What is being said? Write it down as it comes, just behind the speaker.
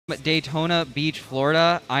Daytona Beach,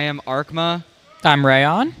 Florida. I am Arima. I'm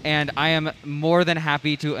Rayon. And I am more than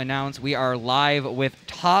happy to announce we are live with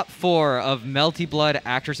top 4 of Melty Blood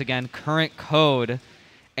Actress Again current code.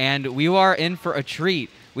 And we are in for a treat.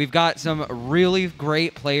 We've got some really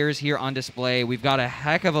great players here on display. We've got a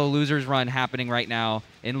heck of a losers run happening right now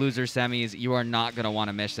in loser semis. You are not going to want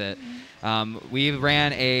to miss it. We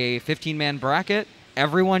ran a 15-man bracket.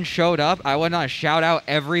 Everyone showed up. I want to shout out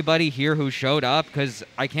everybody here who showed up because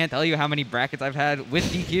I can't tell you how many brackets I've had with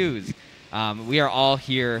DQs. We are all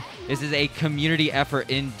here. This is a community effort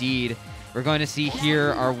indeed. We're going to see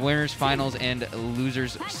here our winners finals and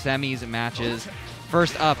losers semis matches.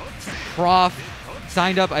 First up, Prof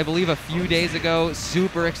signed up, I believe, a few days ago.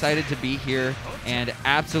 Super excited to be here and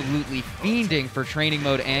absolutely fiending for training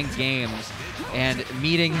mode and games. And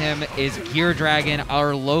meeting him is Geardragon,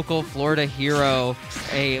 our local Florida hero,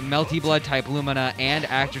 a Melty Blood type Lumina and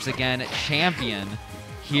Actress Again champion.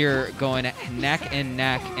 Here going neck and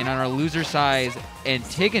neck. And on our loser side,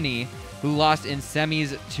 Antigone, who lost in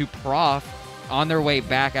semis to Prof on their way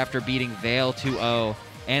back after beating Vale 2-0.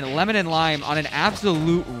 And Lemon and Lime on an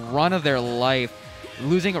absolute run of their life,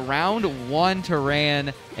 losing round 1 to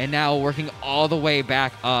Ran and now working all the way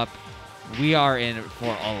back up. We are in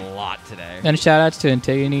for a lot today. And shout outs to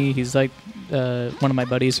Antigone. He's like one of my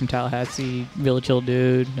buddies from Tallahassee, really chill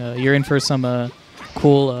dude. You're in for some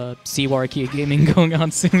cool C Warachia gaming going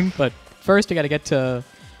on soon. But first, we got to get to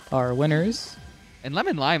our winners. And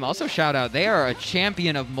Lemon Lime, also shout out. They are a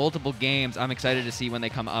champion of multiple games. I'm excited to see when they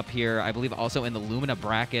come up here. I believe also in the Lumina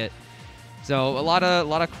bracket. So a lot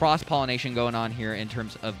of cross-pollination going on here in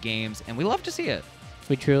terms of games, and we love to see it.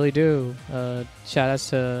 We truly do. Shout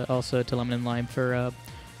outs also to Lemon and Lime for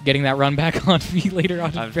getting that run back on me later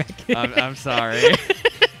on in the bracket. I'm sorry.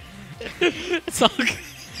 It's all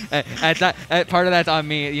good. Part of that's on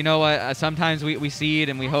me. You know what? Sometimes we seed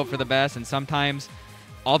and we hope for the best, and sometimes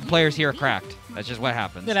all the players here are cracked. That's just what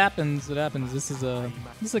happens. It happens. It happens. This is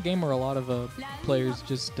a game where a lot of players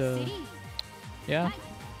just yeah.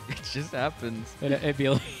 It just happens. It'd be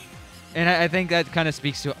like. And I think that kind of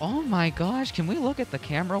speaks to, oh my gosh, can we look at the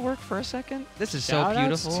camera work for a second? This is so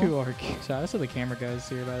beautiful. Shout outs to the camera guys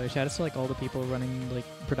here, by the way. Shout outs to like all the people running like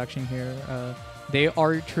production here. They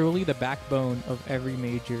are truly the backbone of every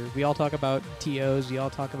major. We all talk about TOs, we all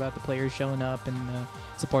talk about the players showing up and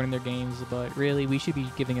supporting their games, but really we should be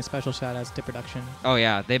giving a special shout outs to production. Oh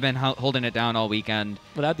yeah, they've been holding it down all weekend.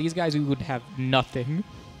 Without these guys, we would have nothing.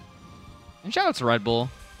 And shout outs to Red Bull.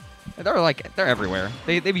 They're everywhere.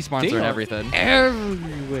 They be sponsoring everything.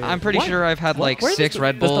 Everywhere. I'm pretty sure I've had like 6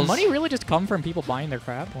 Red Bulls. Does the money really just come from people buying their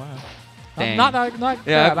crap? Wow. Dang. Not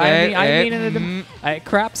crap. I mean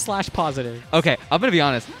crap / positive. Okay, I'm gonna be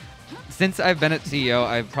honest. Since I've been at CEO,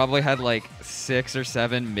 I've probably had like 6 or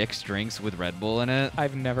 7 mixed drinks with Red Bull in it.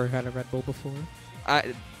 I've never had a Red Bull before.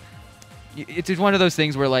 It's one of those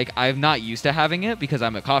things where like I'm not used to having it because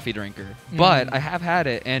I'm a coffee drinker, but I have had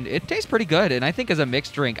it and it tastes pretty good. And I think as a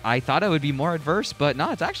mixed drink, I thought I would be more adverse, but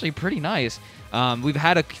no, it's actually pretty nice. We've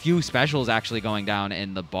had a few specials actually going down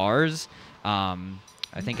in the bars.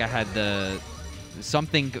 I think I had the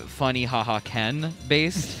something funny haha Ken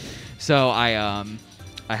based, so I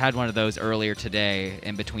had one of those earlier today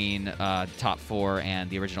in between top 4 and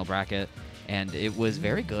the original bracket, and it was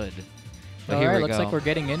very good. But all right, looks like we're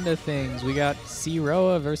getting into things. We got C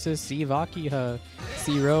Roa versus C Akiha.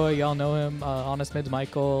 C Roa, y'all know him. Honest Mids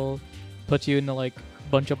Michael, puts you into like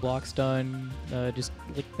bunch of blocks done. Just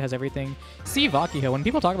like, has everything. C Akiha. When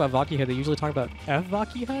people talk about Akiha, they usually talk about F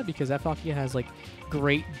Akiha because F Akiha has like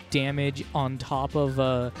great damage on top of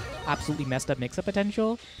absolutely messed up mix-up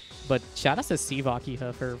potential. But shout out to C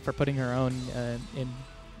Akiha for putting her own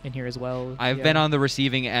in here as well. I've been on the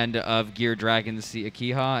receiving end of Geardragon's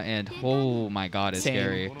Akiha, and oh my god, it's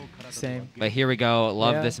scary. Same. But here we go.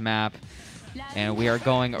 Love this map. And we are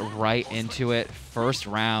going right into it. First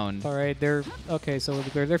round. All right, they're so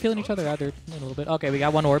they're feeling each other out there a little bit. Okay, we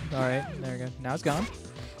got one orb. All right, there we go. Now it's gone.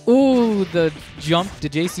 Ooh, the jump, the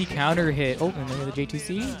JC counter hit. Oh, and then the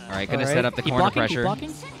JTC. All right, gonna set up the corner pressure. Keep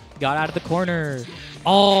blocking. Got out of the corner.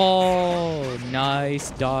 Oh, nice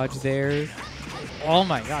dodge there. Oh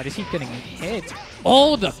my god, just keep getting hit.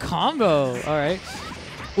 Oh, the combo. All right.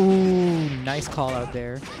 Ooh, nice call out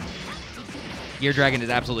there. Geardragon is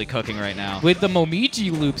absolutely cooking right now. With the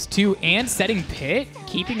Momiji loops, too, and setting pit,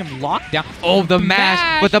 keeping him locked down. Oh, the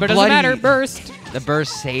mash with the bloody. Doesn't matter, burst. The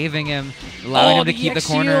burst saving him, allowing him to keep the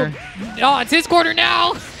corner. Oh, it's his corner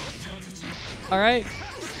now. All right.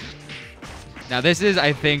 Now this is,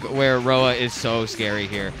 I think, where Roa is so scary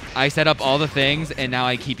here. I set up all the things, and now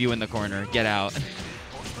I keep you in the corner. Get out.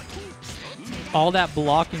 All that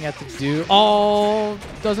blocking at the do. Oh,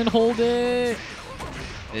 doesn't hold it.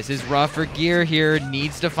 This is rough for Gear here.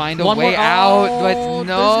 Needs to find a One way more. out, Oh, but no.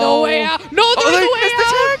 There's no way out. No, there's no way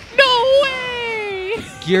out. No way.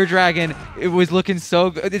 Geardragon, it was looking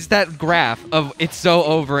so good. It's that graph of it's so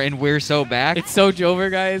over and we're so back. It's so over,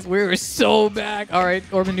 guys. We're so back. All right,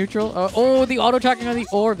 orb and neutral. Oh, the auto tracking on the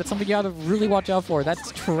orb. That's something you got to really watch out for.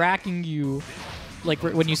 That's tracking you, like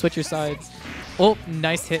when you switch your sides. Oh,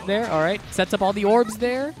 nice hit there. All right, sets up all the orbs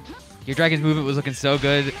there. Geardragon's movement was looking so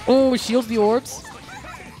good. Oh, shields the orbs.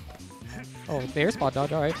 Oh, there, spot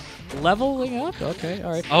dodge. All right, leveling up. Okay,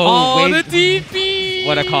 all right. Oh, wait. The DP.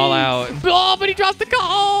 What a call out. Oh, but he drops the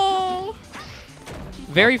call.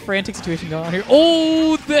 Very frantic situation going on here.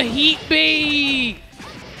 Oh, the heat bait.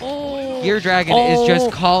 Oh. Geardragon is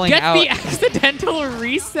just calling out. Get the accidental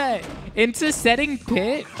reset into setting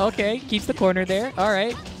pit. Okay, keeps the corner there. All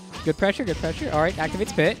right. Good pressure, good pressure. All right,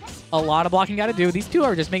 activates pit. A lot of blocking got to do. These two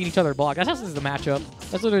are just making each other block. That's just the matchup.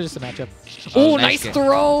 That's literally just a matchup. Oh, nice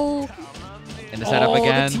throw. In the setup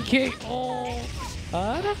again. The TK. Oh.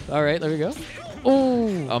 All right, there we go.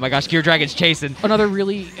 Oh my gosh, Geardragon's chasing. Another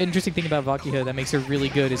really interesting thing about Akiha that makes her really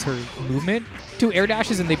good is her movement. 2 air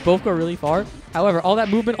dashes and they both go really far. However, all that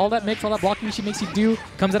movement, all that mix, all that blocking she makes you do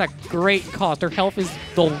comes at a great cost. Her health is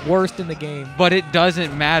the worst in the game. But it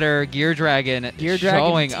doesn't matter. Geardragon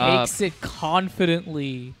showing up. Takes it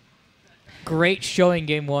confidently. Great showing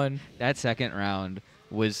game 1. That second round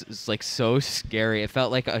was like so scary. It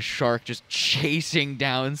felt like a shark just chasing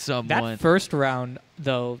down someone. That first round,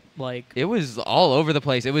 though, like... It was all over the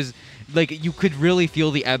place. It was like you could really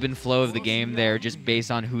feel the ebb and flow of the game there just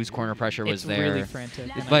based on whose corner pressure was there. It's really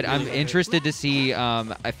frantic. But I'm interested to see...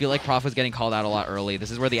 I feel like Prof was getting called out a lot early.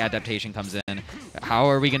 This is where the adaptation comes in. How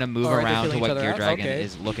are we going to move around to what Geardragon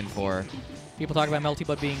is looking for? People talk about Melty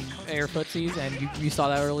but being air footsies, and you saw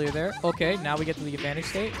that earlier there. Okay, now we get to the advantage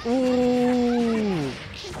state. Ooh!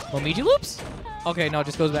 Momiji loops? Okay, no, it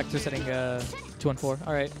just goes back to setting 2 on 4.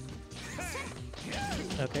 All right.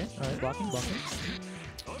 Okay, all right, blocking.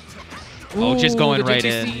 Oh, just going right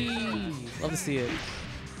JTC. in. Love to see it.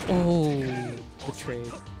 Oh, the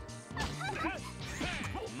trade.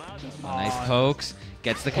 Nice pokes.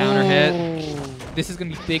 Gets the counter hit. This is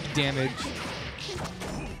going to be big damage.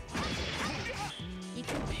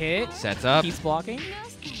 Hit. Sets up. Keeps blocking.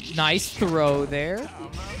 Nice throw there.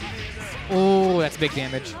 Oh, that's big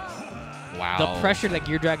damage. Wow. The pressure that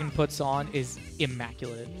Geardragon puts on is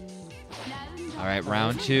immaculate. All right,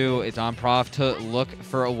 round 2. It's on Prof to look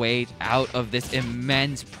for a way out of this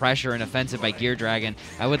immense pressure and offensive by Geardragon.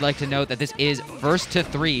 I would like to note that this is first to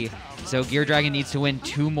 3, so Geardragon needs to win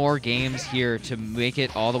 2 more games here to make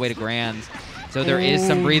it all the way to Grands. So there is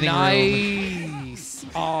some breathing room.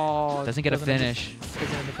 Oh, doesn't get a finish.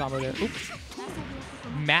 Doesn't end the combo there. Oops.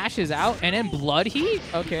 Mashes out and then blood heat.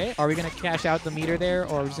 Okay, are we gonna cash out the meter there,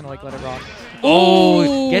 or are we just gonna like let it rock?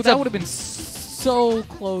 Oh, that would have been so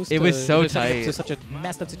close. It was so tight. It's such a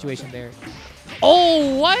messed up situation there.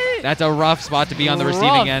 Oh, what? That's a rough spot to be on the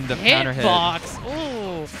receiving end of counter hit.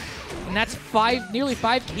 Oh, and that's nearly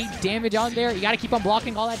 5k damage on there. You gotta keep on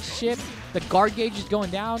blocking all that shit. The guard gauge is going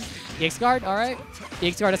down. EX guard, all right.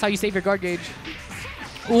 EX guard, that's how you save your guard gauge.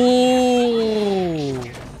 Ooh.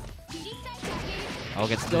 Oh,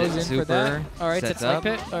 gets Goes the in super. For that. All right, sets sets up.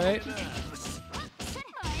 pit. All right.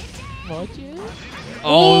 Watch it.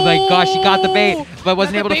 Oh my gosh, he got the bait, but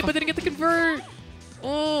wasn't able to. But didn't get the convert.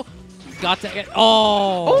 Oh, got to get.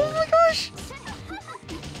 Oh. Oh my gosh.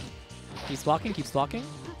 Keeps blocking. Keeps blocking.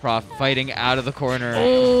 Prof fighting out of the corner.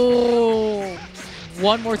 Oh.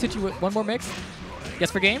 One more mix.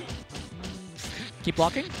 Yes for game. Keep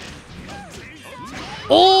blocking.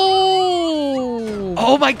 Oh!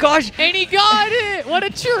 Oh my gosh! And he got it! What a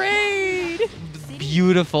trade!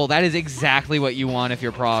 Beautiful. That is exactly what you want if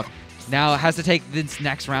you're Prof. Now it has to take this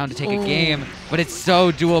next round to take a game, but it's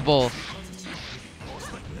so doable.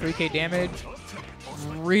 3k damage.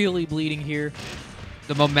 Really bleeding here.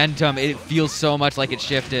 The momentum, it feels so much like it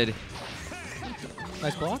shifted.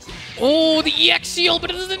 Nice block. Oh, the EX shield, but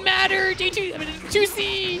it doesn't matter.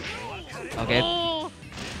 2C. Okay. Oh.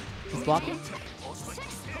 He's blocking.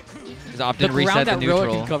 He's opted reset the neutral.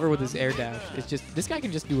 Roa can cover with his air dash. It's just this guy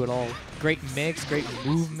can just do it all. Great mix, great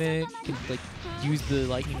movement. Can like use the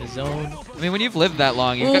lightning in the zone. I mean, when you've lived that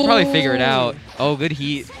long, you can probably figure it out. Oh, good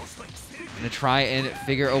heat. Gonna try and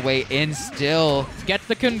figure a way in still. Get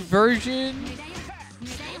the conversion.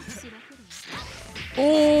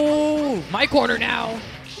 Oh, my corner now.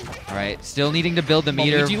 All right, still needing to build the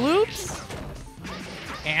meter. Luigi loops.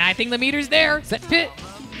 And I think the meter's there. Set pit.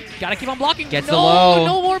 Gotta keep on blocking. Gets the low.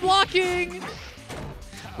 No more blocking.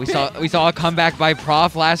 We saw a comeback by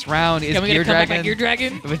Prof last round. Is Can we get a comeback by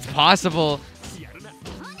Geardragon? Geardragon? If it's possible.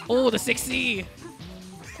 Oh, the 6C.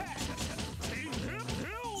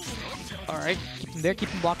 All right, keep him there, keep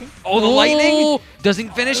him blocking. Oh, the lightning doesn't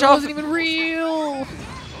finish That off. wasn't even real.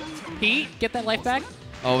 Heat, get that life back.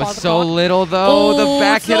 Oh, it's Pause the so clock. little though. Oh, The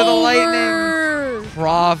back it's hit of the over. lightning.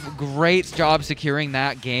 Prof, great job securing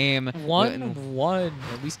that game. 1-1.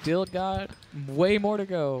 We still got way more to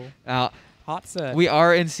go. Hot set. We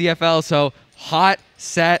are in CFL, so hot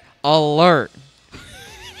set alert.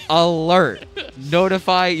 Alert.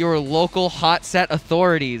 Notify your local hot set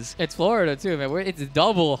authorities. It's Florida too, man. It's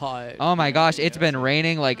double hot. Oh my gosh, it's been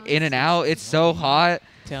raining like in and out. It's so hot.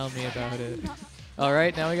 Tell me about it. All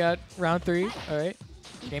right, now we got round 3. All right,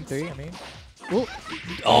 game 3. I mean, ooh.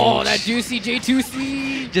 Oh, that juicy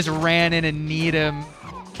J2C. Just ran in and kneed him.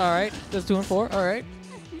 All right, that's 2 and 4. All right,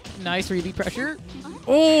 nice rebeat pressure.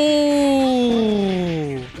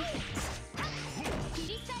 Oh.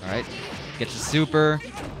 All right, gets the super.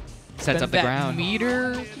 Sets up the that ground.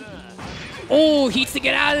 Meter. Oh, Heats to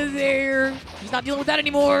get out of there. He's not dealing with that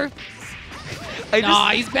anymore.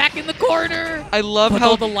 He's back in the corner. I love With how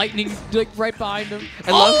all the lightning like right behind him.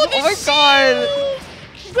 I love. Oh, Oh my god!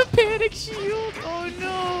 The panic shield. Oh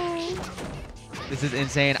no. This is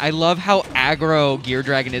insane. I love how aggro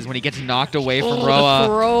Geardragon is when he gets knocked away from The Roa.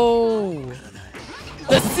 throw.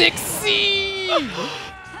 The 6C.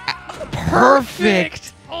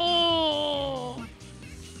 Perfect. Oh.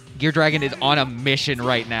 Geardragon is on a mission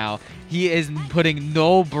right now. He is putting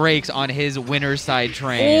no brakes on his winner's side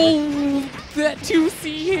train. Oh, that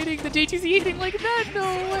 2C hitting, the J2C hitting like that. No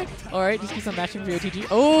way. All right, just keep on mashing for OTG.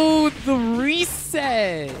 Oh, the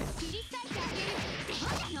reset.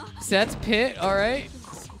 Sets pit. All right.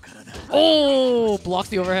 Oh, blocks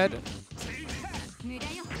the overhead.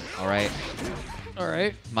 All right. All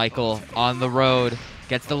right. Michael on the road.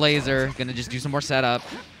 Gets the laser. Gonna just do some more setup.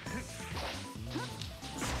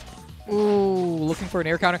 Ooh, looking for an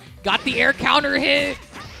air counter. Got the air counter hit.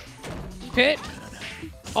 Pit.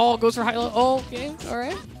 Oh, goes for high low. Oh, okay. All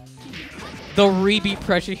right. The rebeat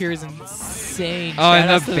pressure here is insane. Oh,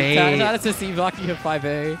 and the bait. Shout out to Warachia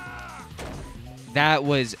 5A. That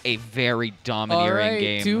was a very domineering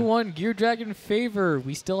game. 2-1 Geardragon favor.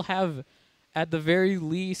 We still have, at the very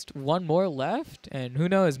least, one more left. And who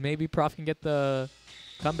knows, maybe Prof can get the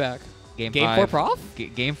comeback. Game 4 5. Prof?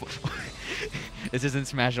 Game 4. This isn't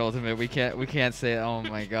Smash Ultimate. We can't say. Oh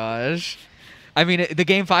my gosh. I mean, the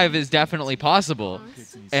game 5 is definitely possible,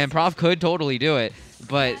 and Prof could totally do it.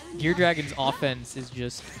 But Geardragon's offense is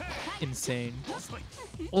just insane.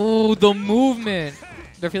 Oh, the movement.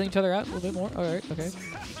 They're feeling each other out a little bit more. All right, okay.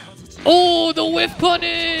 Oh, the whiff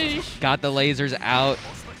punish. Got the lasers out.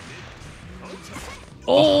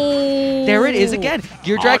 Oh, there it is again.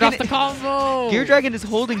 Geardragon. Off the combo. Geardragon is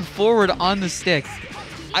holding forward on the stick.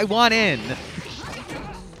 I want in.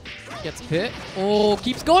 Gets pit. Oh,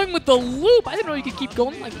 keeps going with the loop. I didn't know you could keep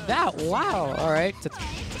going like that. Wow. All right.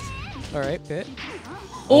 All right, pit.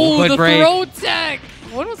 Oh, the break. throw tech.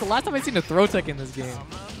 When was the last time I seen a throw tech in this game?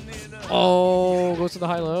 Oh, goes to the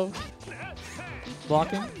high-low.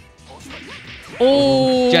 Blocking.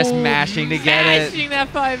 Oh. Just mashing to get it. Mashing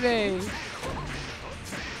that 5A.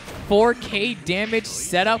 4K damage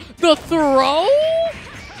setup. The throw?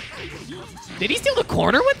 Did he steal the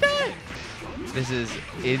corner with that? This is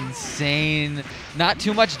insane. Not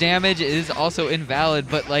too much damage. It is also invalid,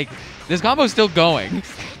 but like this combo's still going.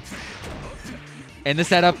 And the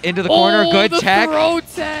setup into the corner. Good the tech. Throw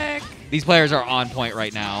tech. These players are on point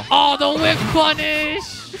right now. Oh, the whip punish.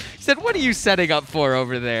 Said, what are you setting up for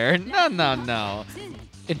over there? No, no, no.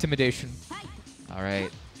 Intimidation. All right.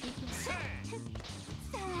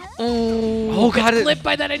 Oh, got it. Clipped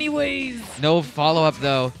by that anyways. No follow-up,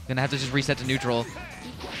 though. Gonna have to just reset to neutral.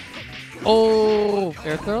 Oh,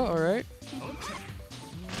 air throw. All right.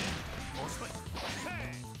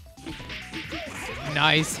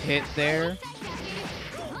 Nice hit there.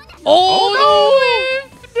 Oh, no!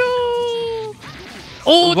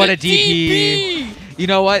 Oh, what the a DP. DP! You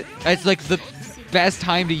know what? It's like the best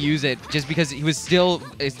time to use it just because he was still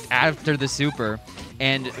after the super.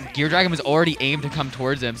 And Geardragon was already aimed to come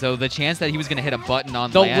towards him, so the chance that he was going to hit a button on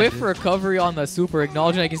the land. whiff recovery on the super,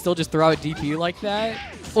 acknowledging I can still just throw out DP like that.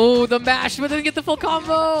 Oh, the mash, but doesn't get the full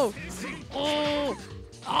combo. Oh,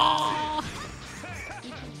 oh.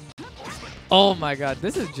 Oh my god,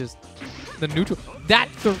 this is just the neutral. That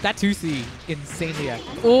 2C, insanely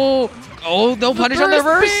active. Oh, no punish on the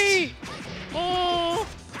reverse. Oh.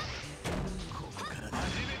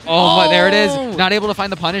 Oh, but there it is. Not able to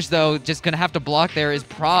find the punish, though. Just going to have to block there is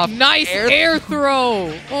Prof. Nice air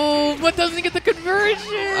throw. Oh, but doesn't get the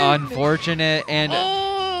conversion. Unfortunate. And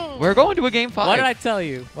We're going to a game 5. What did I tell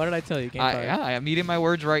you? What did I tell you? Game 5. Yeah, I'm eating my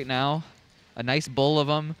words right now. A nice bowl of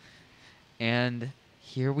them. And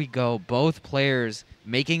here we go. Both players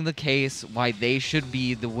making the case why they should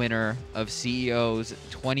be the winner of CEO's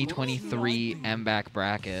 2023 MBAC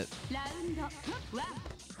bracket.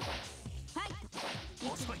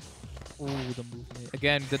 Ooh, the movement.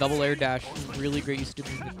 Again, the double air dash. Really great use of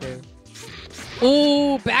movement there.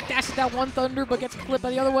 Ooh, backdashes that one thunder, but gets clipped by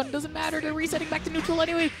the other one. Doesn't matter. They're resetting back to neutral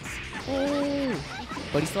anyway. Ooh.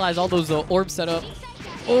 But he still has all those orbs set up.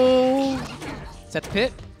 Oh. Sets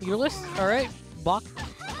pit. Earless. All right. Block.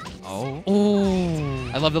 Oh.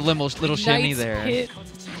 Oh. I love the little shimmy Nice there. Hit.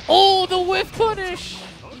 Oh, the whiff punish.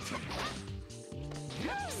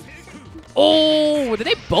 Oh, did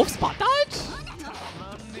they both spot dodge?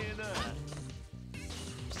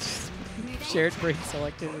 Shared brain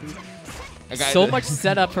selectivity. So much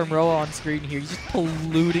setup from Roa on screen here. He's just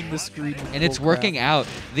polluting the screen. And it's working out.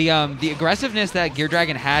 The aggressiveness that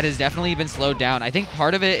Geardragon had has definitely been slowed down. I think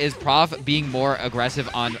part of it is Prof being more aggressive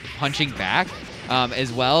on punching back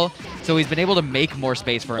as well. So he's been able to make more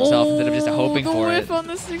space for himself instead of just hoping for it. The whiff on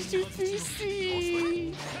the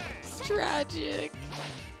 623C. Tragic.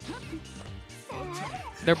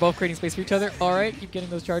 They're both creating space for each other. All right, keep getting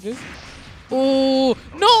those charges. Oh,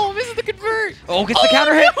 no, misses the convert. Oh, gets the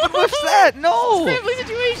counter hit. What's that? No. Scrambling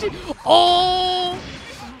situation. Oh,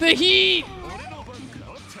 the heat.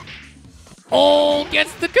 Oh,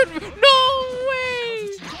 gets the convert. No way.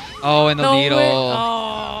 Oh, and the No needle. way.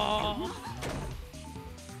 Oh.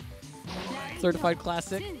 Certified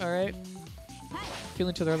classic. All right.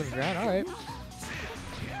 Feeling each other on the ground. All right.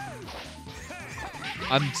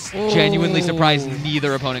 I'm genuinely surprised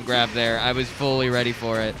neither opponent grabbed there. I was fully ready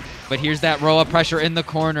for it. But here's that Roa pressure in the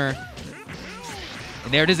corner.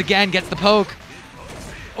 And there it is again. Gets the poke.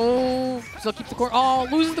 Oh, still keeps the corner. Oh,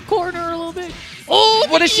 loses the corner a little bit. Oh,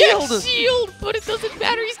 what a shield! Shield, but it doesn't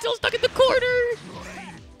matter. He's still stuck in the corner.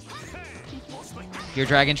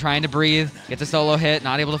 Geardragon trying to breathe. Gets a solo hit.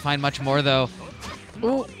 Not able to find much more, though.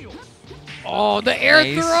 Oh, oh, the air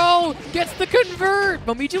Nice. throw. Gets the convert.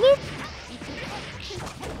 Momiji loop.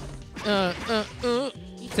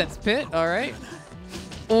 Sets pit. All right.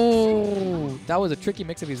 Oh, that was a tricky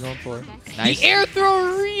mix-up he's going for. Nice. The air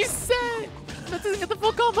throw reset. That doesn't get the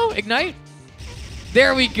full combo. Ignite.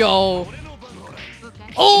 There we go.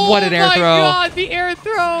 Oh, What an air my throw. God, the air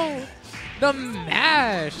throw. The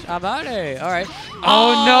mash. Abade. All right.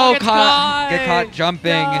 Oh, no. Get Get caught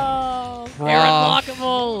jumping. No. Prof. Air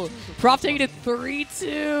unblockable. Prof taking it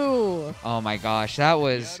 3-2. Oh my gosh, that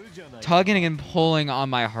was tugging and pulling on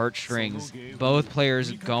my heartstrings. Both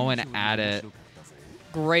players going at it.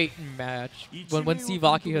 Great match. When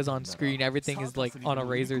Sivaki is on screen, everything is like on a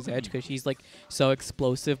razor's edge because she's like so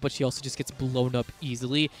explosive, but she also just gets blown up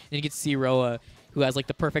easily. And you get Roa, who has like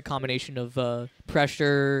the perfect combination of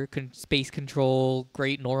pressure, space control,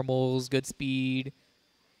 great normals, good speed.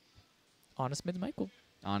 Honest Mids Michael.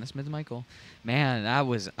 Honest Mids Michael. Man, that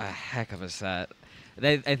was a heck of a set.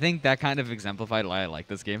 I think that kind of exemplified why I like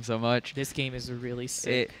this game so much. This game is really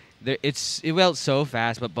sick. It went so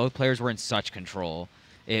fast, but both players were in such control.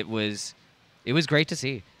 It was great to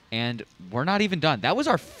see. And we're not even done. That was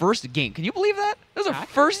our first game. Can you believe that? That was our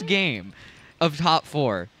first game of top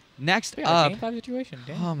 4. Next up, game 5 situation.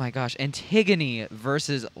 Damn. oh my gosh, Antigone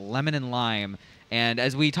versus Lemon and Lime. And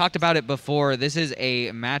as we talked about it before, this is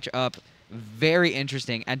a matchup very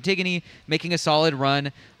interesting. Antigone making a solid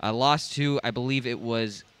run. Lost to, I believe it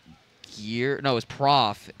was it was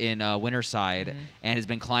Prof in winner side, and has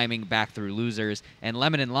been climbing back through losers. And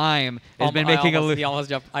Lemon and Lime has been making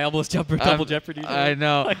I almost jumped for double jeopardy. I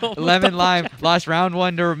know. Lemon Lime lost round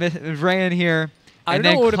 1 to Rayan here. I and don't know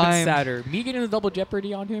then what would have been climbed- sadder, me getting the double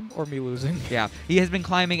jeopardy on him or me losing. Yeah, he has been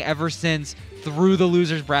climbing ever since through the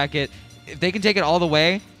losers bracket. If they can take it all the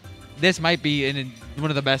way, this might be in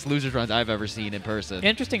one of the best losers runs I've ever seen in person.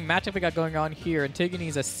 Interesting matchup we got going on here. Antigone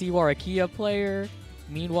is a Warachia player.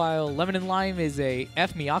 Meanwhile, Lemon and Lime is a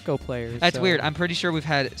Miyako player. That's so- weird. I'm pretty sure we've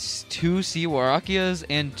had 2 Warachias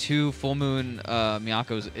and 2 Full Moon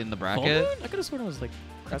Miyakos in the Full bracket. Moon? I could have sworn it was like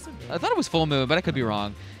Crescent Moon. I thought it was Full Moon, but I could be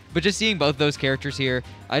wrong. But just seeing both those characters here,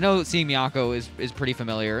 I know seeing Miyako is pretty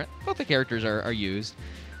familiar. Both the characters are used.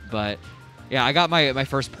 But yeah, I got my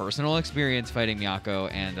first personal experience fighting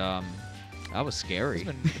Miyako, and that was scary.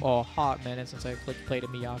 It's been a hot minute since I played a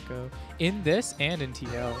Miyako. In this and in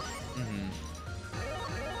TL.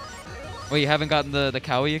 Well, you haven't gotten the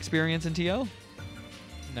Kawi experience in TL?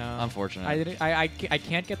 No. Unfortunate. I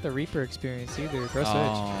can't get the Reaper experience either. Bro Switch.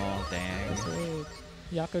 Oh, dang. Bro Switch.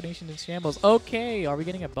 Miyako Nation in shambles. Okay, are we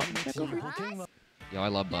getting a button check over here? Yo, I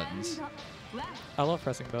love buttons. I love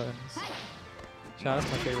pressing buttons. Shadow's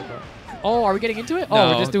my favorite button. Oh, are we getting into it? No.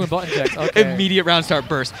 Oh, we're just doing button checks. Okay. Immediate round start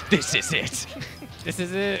burst. This is it. This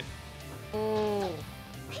is it. Oh.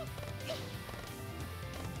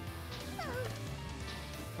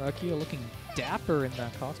 Warachia looking dapper in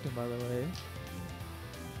that costume, by the way.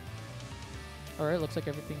 All right, looks like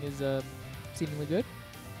everything is seemingly good.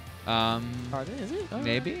 Is it?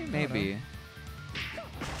 Maybe.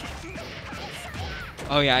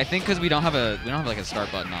 Oh yeah, I think because we don't have like a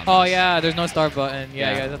start button on. Oh this. yeah, there's no start button. Yeah,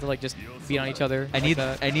 Yeah. you guys have to like just beat on each other. I need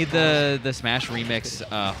the Smash Remix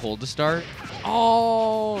hold to start.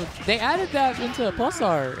 Oh, they added that into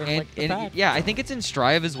Pulsar in like the pack. Yeah, I think it's in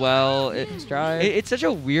Strive as well. Strive. It's such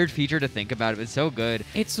a weird feature to think about. It's so good.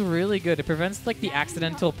 It's really good. It prevents like the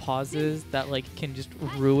accidental pauses that like can just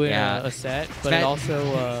ruin a set, but it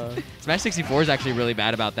also Smash 64 is actually really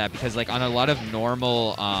bad about that because like on a lot of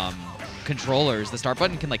normal controllers, the start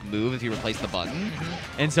button can like move if you replace the button,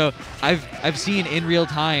 and so I've seen in real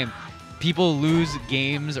time people lose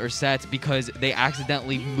games or sets because they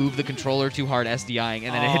accidentally move the controller too hard SDIing,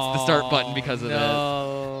 and then it hits the start button because of this.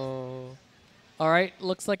 All right,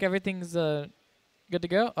 looks like everything's good to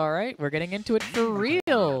go. All right, we're getting into it for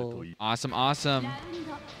real. Awesome, awesome.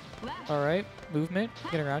 All right, movement,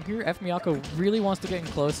 get around here. F Miyako really wants to get in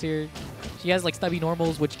close here. She has like stubby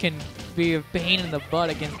normals, which can be a pain in the butt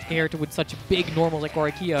against a character with such big normals like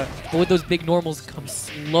Warachia. But with those big normals comes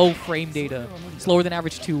slow frame data. Slower than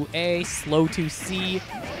average 2A, slow 2C,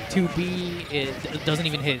 2B. It doesn't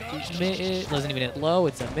even hit mid, it doesn't even hit low,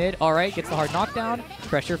 it's a mid. All right, gets the hard knockdown.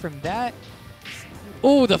 Pressure from that.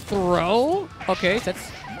 Oh, the throw. Okay,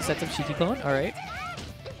 sets up Shiki clone. All right.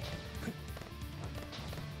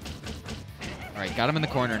 All right, got him in the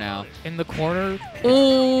corner now. In the corner.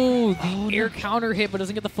 Oh, the air counter hit, but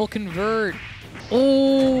doesn't get the full convert.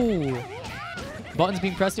 Oh. Buttons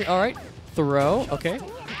being pressed here. All right. Throw. Okay.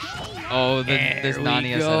 Oh, this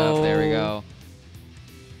Nania setup. There we go.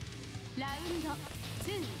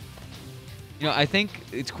 You know, I think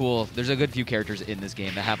it's cool. There's a good few characters in this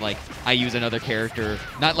game that have, like, I use another character,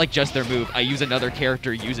 not like just their move. I use another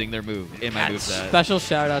character using their move in my moveset. Special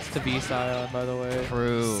shout-outs to V-Scion, by the way.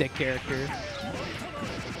 True. Sick character.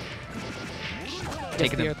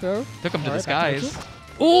 Taking the air throw. Took him to the skies.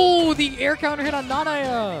 Oh, the air counter hit on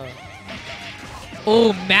Nanaya.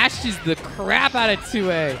 Oh, mashes the crap out of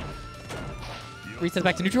 2A. Resets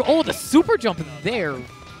back to neutral. Oh, the super jump there.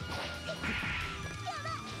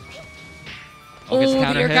 Oh, the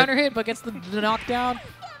air counter hit, but gets the knockdown.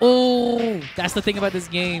 Oh, that's the thing about this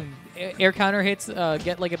game. Air counter hits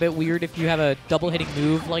get like a bit weird if you have a double hitting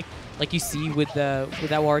move, like you see with that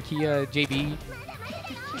Warachia JB.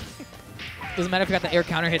 Doesn't matter if you got the air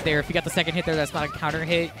counter hit there. If you got the second hit there, that's not a counter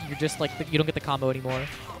hit. You're just like you don't get the combo anymore.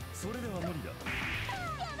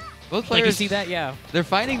 Both players, like you see that, yeah. They're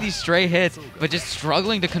finding these stray hits, but just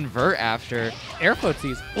struggling to convert after. Air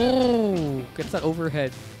footsies. Oh, gets that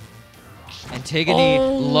overhead. Antigone,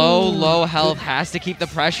 low health, has to keep the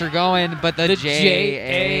pressure going, but the JA.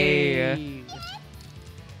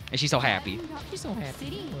 And she's so happy. She's so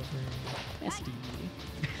happy.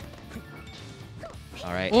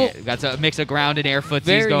 All right, got a mix of ground and air footsies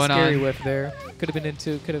Very going on. Very scary whiff there. Could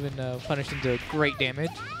have been punished into great damage.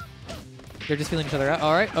 They're just feeling each other out.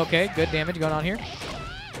 All right, okay, good damage going on here.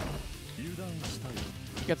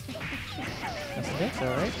 Gets some hits, all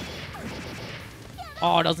right.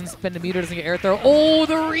 Oh, doesn't spend a meter, doesn't get air throw. Oh,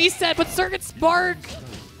 the reset, but Circuit Spark.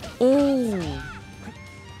 Oh.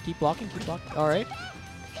 Keep blocking, keep blocking. All right.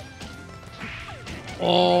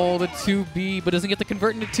 Oh, the 2B, but doesn't get to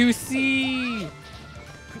convert into 2C.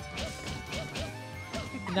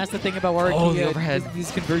 And that's the thing about Warachia. Oh, the overhead. These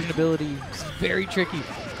conversion abilities. It's very tricky.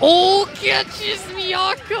 Oh, catches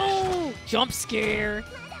Miyako. Jump scare.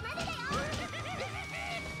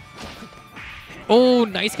 Oh,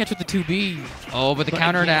 nice catch with the 2B. Oh, but the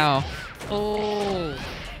counter now. Oh.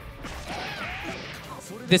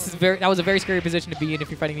 That was a very scary position to be in if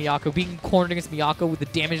you're fighting Miyako. Being cornered against Miyako with the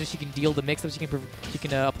damage that she can deal, the mix that she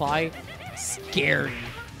can apply, scary.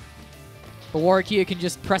 But Warachia can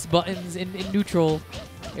just press buttons in neutral,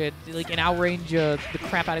 and outrange the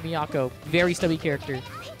crap out of Miyako. Very stubby character.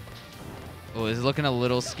 Oh, this is looking a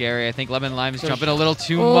little scary. I think Lemon Lime's jumping a little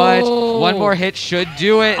too much. One more hit should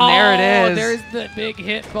do it, and there it is. There's the big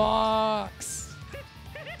hitbox.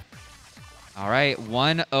 All right,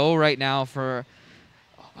 1-0 right now for,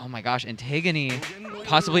 oh my gosh, Antigone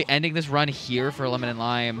possibly ending this run here for Lemon and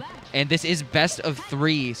Lime. And this is best of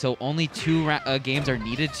 3, so only 2 games are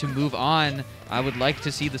needed to move on. I would like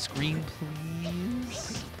to see the screen,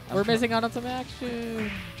 please. We're missing out on some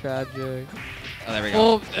action. Tragic. Oh, there we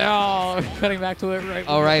go. Oh, cutting back to it right.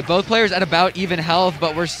 All right, both players at about even health,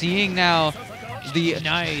 but we're seeing now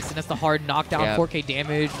Nice, and that's the hard knockdown, Yeah. 4K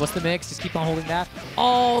damage. What's the mix? Just keep on holding that.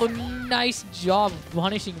 Oh, nice job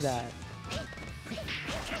punishing that.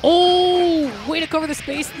 Oh, way to cover the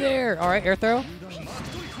space there. All right, air throw.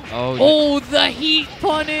 Oh, the heat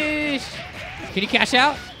punish. Can you cash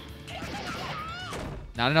out?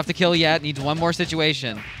 Not enough to kill yet. Needs one more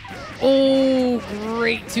situation. Oh,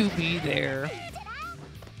 great to be there.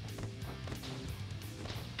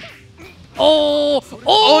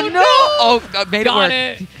 Oh no! Oh, made it work.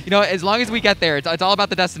 It. You know, as long as we get there, it's all about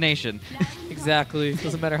the destination. Exactly.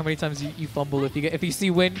 Doesn't matter how many times you fumble. If you see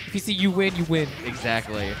you win, you win.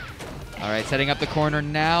 Exactly. All right, setting up the corner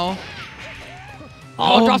now.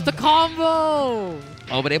 Oh, drops the combo.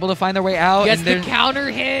 Oh, but able to find their way out. Gets and the counter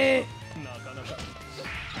hit.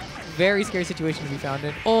 Very scary situation to be found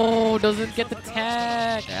in. Oh, doesn't get the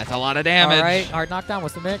tech. That's a lot of damage. All right, hard knockdown.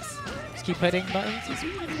 What's the mix? Just keep hitting buttons.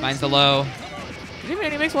 Finds the low. Is there even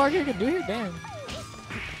any mix Warachia can do here? Damn.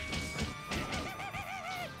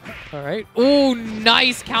 All right. Oh,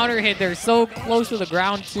 nice counter hit. They're so close to the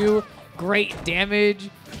ground, too. Great damage.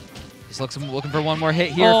 Just looking for one more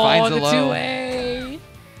hit here. Finds the low. 2A.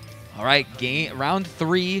 All right, round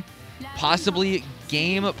 3. Possibly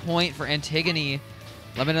game point for Antigone.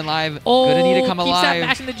 Lemon and Live. Gonna need to come keeps alive. that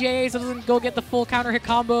mashing the JA so doesn't go get the full counter hit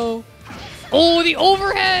combo. Oh, the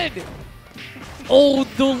overhead. Oh,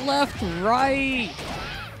 the left, right.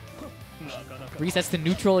 Resets to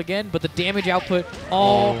neutral again, but the damage output.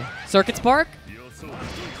 Oh, circuit spark.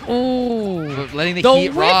 Oh, letting the heat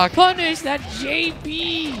rock. Punish that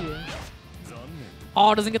JB.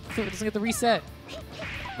 Oh, doesn't get the reset.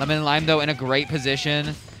 Lemon and Lime though in a great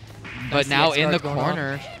position, but now in the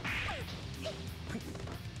corner.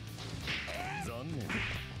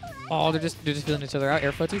 Oh, they're just feeling each other out.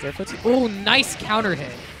 Air footsies. Oh, nice counter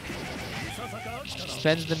hit.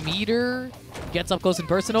 Spends the meter, gets up close and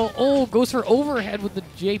personal. Oh, goes for overhead with the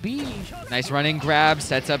JB. Nice running grab,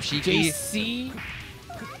 sets up Shiki. JC.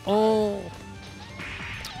 Oh,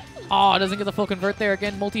 doesn't get the full convert there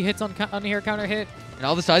again. Multi hits on here, counter hit. And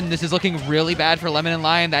all of a sudden, this is looking really bad for Lemon and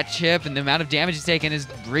Lime. That chip and the amount of damage he's taken is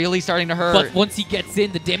really starting to hurt. But once he gets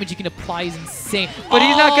in, the damage he can apply is insane. But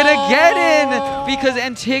he's not going to get in because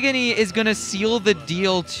Antigone is going to seal the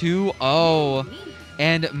deal 2-0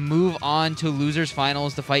 and move on to losers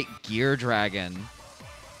finals to fight Geardragon.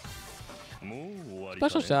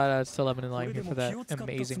 Special shout outs to Lemon and Lime here for that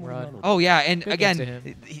amazing run. Oh, yeah. And Good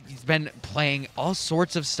again, he's been playing all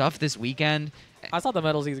sorts of stuff this weekend. I saw the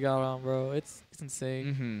medals he's got on, bro. It's insane.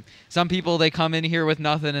 Mm-hmm. Some people, they come in here with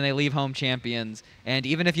nothing and they leave home champions. And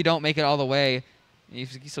even if you don't make it all the way, you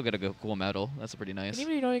still get a cool medal. That's pretty nice. And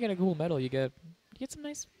even if you don't get a cool medal, you get some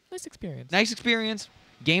nice experience. Nice experience.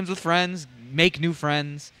 Games with friends. Make new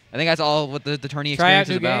friends. I think that's all what the tourney experience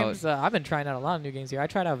is about. Games. I've been trying out a lot of new games here. I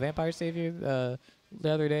tried out Vampire Savior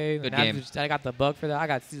the other day. Good game. I got the bug for that. I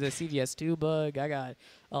got the CDS2 bug. I got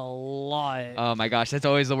a lot. Oh my gosh, that's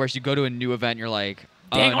always the worst. You go to a new event, you're like,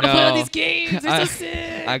 dang, I want to play all these games. They're so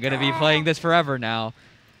sick. I'm going to be playing this forever now.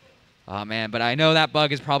 Oh, man. But I know that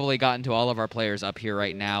bug has probably gotten to all of our players up here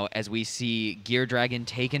right now as we see Geardragon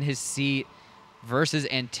taking his seat versus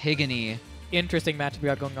Antigone. Interesting matchup we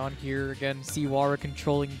got going on here. Again, Wara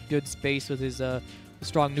controlling good space with his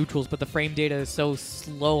strong neutrals, but the frame data is so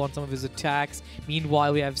slow on some of his attacks.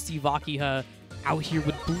 Meanwhile, we have Akiha out here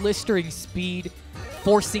with blistering speed,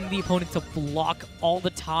 forcing the opponent to block all the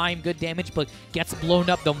time. Good damage, but gets blown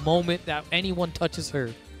up the moment that anyone touches her.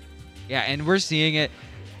 Yeah, and we're seeing it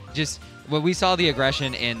just when we saw the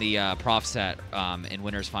aggression in the Prof set in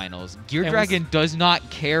Winners Finals. Geardragon does not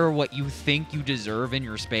care what you think you deserve in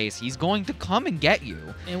your space. He's going to come and get you.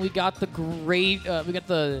 And we got the great, we got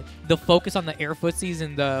the focus on the air footsies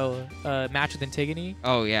in the match with Antigone.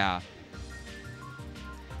 Oh, yeah.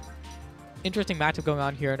 Interesting matchup going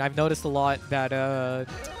on here, and I've noticed a lot that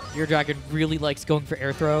Geardragon really likes going for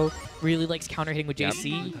air throw, really likes counter hitting with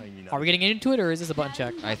JC. Are we getting into it, or is this a button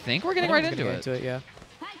check? I think we're getting right into it. Yeah.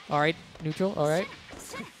 All right, neutral. All right.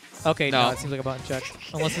 Okay, no, it seems like a button check.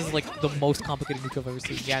 Unless this is like the most complicated neutral I've ever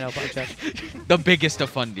seen. Yeah, no, button check. The biggest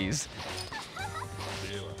of fundies.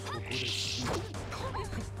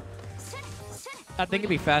 I think it'd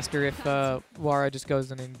be faster if Wara just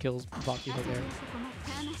goes in and kills Akiha there.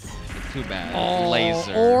 Too bad. Oh,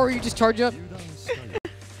 Laser. Or you just charge up.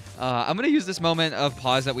 I'm going to use this moment of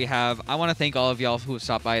pause that we have. I want to thank all of y'all who have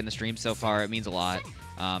stopped by in the stream so far. It means a lot.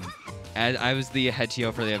 As I was the head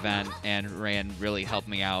TO for the event, and Ryan really helped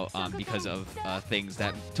me out because of things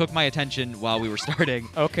that took my attention while we were starting.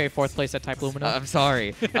 Okay, 4th place at Type Lumina. I'm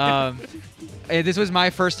sorry. This was my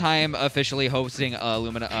first time officially hosting a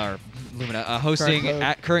Lumina, or hosting Current Code.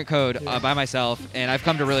 at Current Code Yeah. by myself, and I've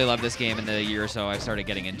come to really love this game in the year or so I've started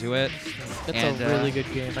getting into it. It's And, a really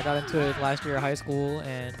good game. I got into it last year at high school,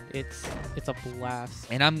 and it's a blast.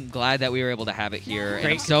 And I'm glad that we were able to have it here. And I'm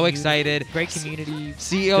Great so community- excited. Great community.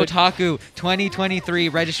 CEO Good- Taku 2023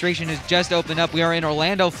 registration has just opened up. We are in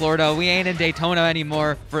Orlando, Florida. We ain't in Daytona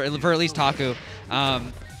anymore for at least Taku.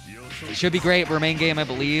 It should be great. We're main game, I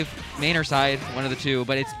believe. Main or side, one of the two.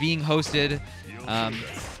 But it's being hosted.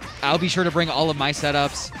 I'll be sure to bring all of my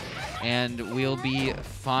setups, and we'll be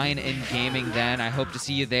fine in gaming then. I hope to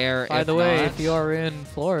see you there. By If the way, not- if you are in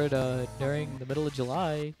Florida during the middle of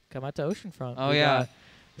July, come out to Oceanfront. Oh, We yeah. got-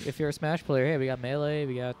 if you're a Smash player, hey, we got Melee,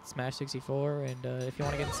 we got Smash 64, and if you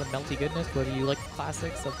want to get into some Melty goodness, whether you like the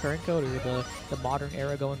classics of Current Code or the modern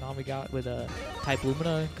era going on we got with Type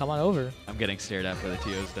Lumina, come on over. I'm getting stared at by the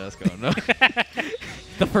TO's desk. Oh, no.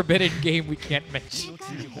 The forbidden game we can't mention.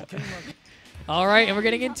 All right, and we're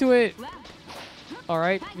getting into it. All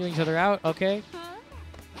right, feeling each other out. Okay.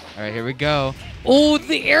 All right, here we go. Oh,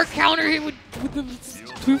 the air counter hit with the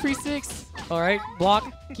 236. All right,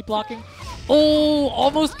 block. Keep blocking. Oh,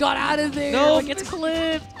 almost got out of there. No. It gets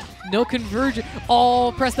clipped. No conversion.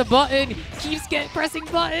 Oh, press the button. Keeps pressing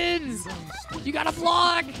buttons. You got to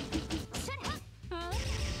block.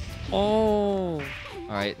 Oh.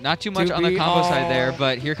 All right, not too much on the 2B. combo side there, Oh.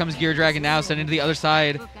 but here comes Geardragon now, sending to the other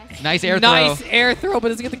side. Nice air Nice throw. air throw, but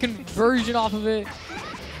doesn't get the conversion off of it.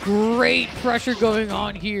 Great pressure going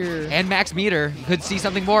on here. And max meter. You could see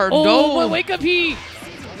something more. Oh, no! my wake up heat.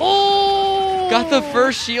 Oh! Got the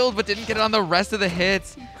first shield, but didn't get it on the rest of the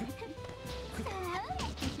hits.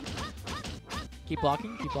 Keep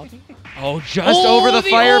blocking, keep blocking. Oh, just over the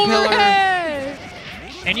fire pillar. overhead!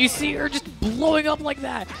 And you see her just blowing up like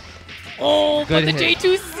that. Oh, Good but the hit.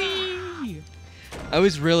 J2C. That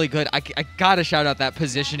was really good. I gotta shout out that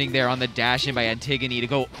positioning there on the dash in by Antigone to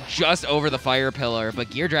go just over the fire pillar. But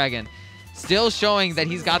Geardragon still showing that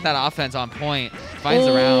he's got that offense on point. Finds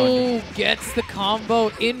the round. Oh, gets the combo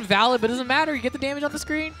invalid, but it doesn't matter. You get the damage on the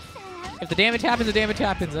screen. If the damage happens, the damage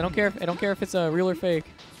happens. I don't care if it's real or fake.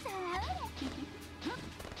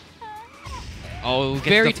 Oh, gets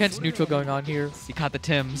Very the- tense neutral going on here. He caught the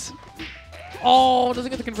Tims. Oh, doesn't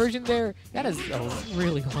get the conversion there. That is a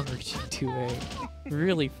really long reaching 2A.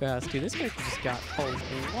 Really fast, too. This character just got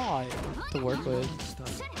a lot to work with.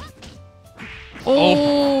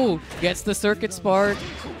 Oh, gets the circuit spark.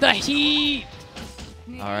 The heat.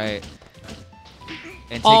 All right.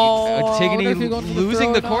 Oh, what Antigone if you're going for the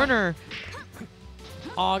losing throw the or not? corner.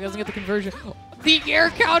 Oh, doesn't get the conversion. The air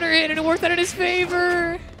counter hit, and it worked out in his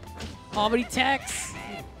favor. Oh, but he techs.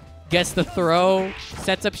 Gets the throw.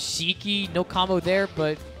 Sets up Shiki. No combo there,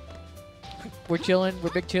 but we're chilling. We're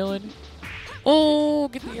big chilling. Oh,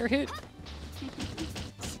 get the air hit.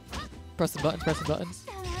 Press the buttons, press the buttons.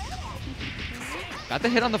 Got the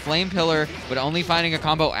hit on the flame pillar, but only finding a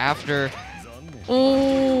combo after.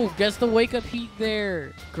 Oh, gets the wake up heat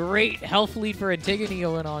there. Great health lead for Antigone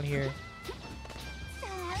going on here.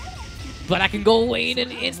 But I can go away in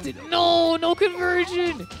an instant. No, no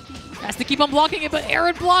conversion. Has to keep on blocking it, but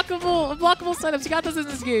air unblockable. Unblockable setups. You got this in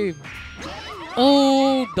this game.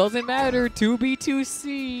 Oh, doesn't matter.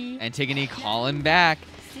 2B2C. Antigone calling back.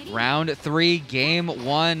 Round 3, game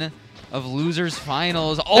 1 of losers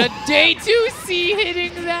finals. Oh, The J2C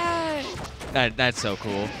hitting that. that's so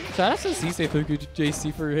cool. Shout out to CC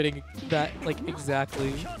JC for hitting that like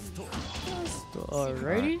exactly.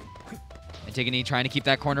 Alrighty. Antigone trying to keep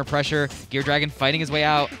that corner pressure. Geardragon fighting his way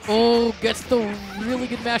out. Oh, gets the really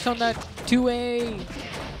good mash on that 2A.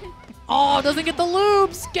 Oh, doesn't get the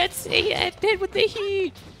loops. Gets hit with the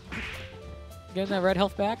heat. Getting that red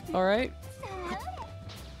health back. All right.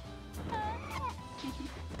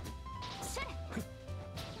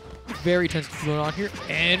 Very tense going on here.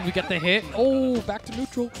 And we got the hit. Oh, back to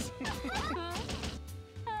neutral.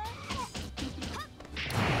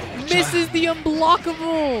 Misses the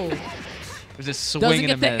unblockable. There's a swing Doesn't and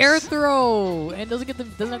get a the miss. air throw, and doesn't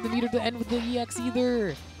have the meter to end with the EX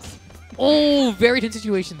either. Oh, very tense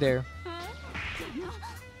situation there.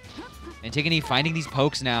 Antigone finding these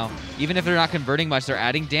pokes now. Even if they're not converting much, they're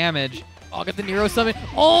adding damage. Oh, get the Nero summon.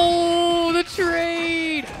 Oh, the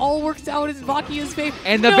trade. All works out in Vakia's favor.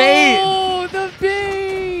 And the no, bait. the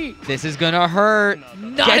bait. This is gonna hurt.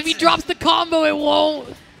 Not if he drops the combo, it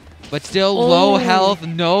won't. But still Oh. low health,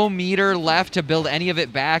 no meter left to build any of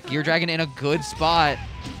it back. Geardragon in a good spot.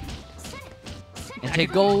 And I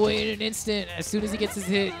could go away in an instant. As soon as he gets his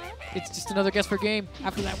hit, it's just another guess for game.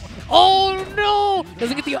 After that one. Oh, no.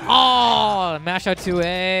 Doesn't get the... Oh, mash out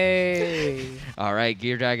 2A. All right,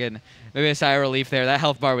 Geardragon Maybe a sigh of relief there. That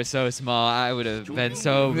health bar was so small. I would have been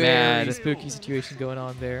so mad. Very spooky situation going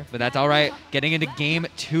on there. But that's all right. Getting into game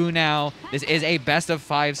 2 now. This is a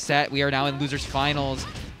best-of-5 set. We are now in losers finals.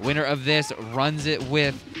 Winner of this runs it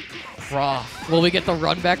with Prof. Will we get the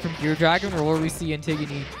run back from Geardragon, or will we see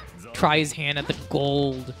Antigone try his hand at the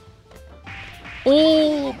gold?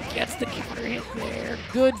 Oh, gets the counter hit there.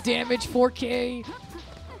 Good damage, 4K.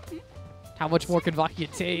 How much more can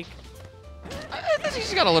Vakia take? I think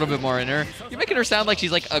she's got a little bit more in her. You're making her sound like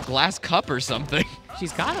she's like a glass cup or something.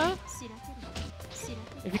 She's gotta.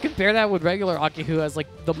 If you compare that with regular Akiha, who has like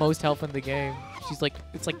the most health in the game, she's like,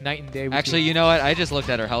 it's like night and day. Actually, you know what? I just looked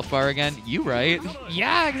at her health bar again. You right.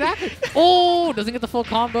 Yeah, exactly. Oh, doesn't get the full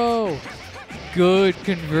combo. Good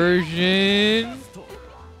conversion.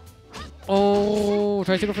 Oh,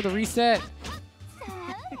 tries to go for the reset.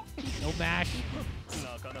 No mash.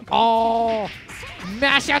 Oh,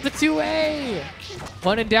 mash out to 2A.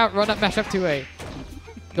 When in doubt, run up, mash up 2A.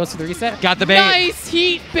 Goes to the reset. Got the bait. Nice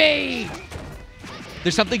heat bait.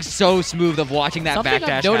 There's something so smooth of watching that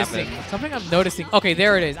backdash happen. Something I'm noticing. Okay,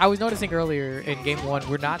 there it is. I was noticing earlier in game 1,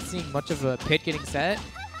 we're not seeing much of a pit getting set.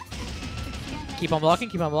 Keep on blocking,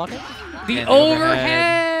 keep on blocking. The And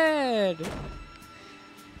overhead.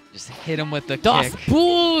 Just hit him with the Das kick.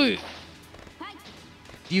 Boot.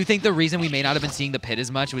 Do you think the reason we may not have been seeing the pit as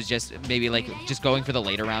much was just maybe like just going for the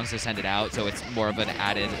later rounds to send it out, so it's more of an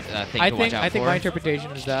added thing to watch out for? I think my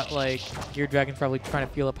interpretation is that like Geardragon's probably trying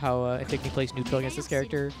to feel up how Antigone plays neutral against this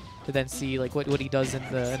character to then see like what he does in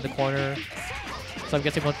the corner. So I'm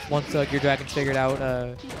guessing once Geardragon's figured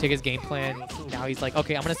out take his game plan, now he's like,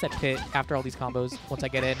 okay, I'm gonna set pit after all these combos once I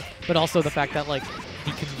get in. But also the fact that like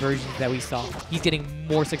the conversions that we saw, he's getting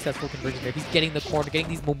more successful conversions there. He's getting the corner, getting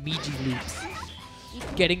these Momiji loops.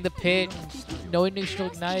 Getting the pit, no initial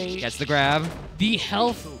ignite. Gets the grab. The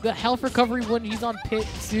health recovery when he's on pit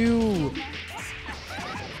too.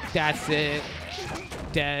 That's it.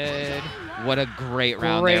 Dead. What a great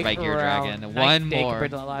round there by Geardragon. One more.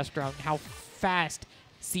 Compared to the last round. How fast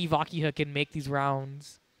Vakia can make these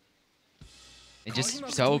rounds. And just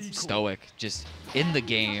so stoic, just in the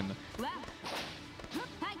game.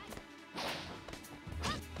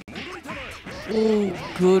 Oh,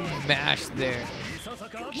 good mash there.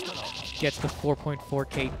 Gets the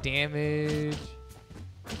 4.4k damage.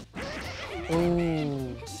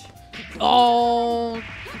 Oh. Oh.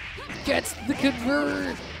 Gets the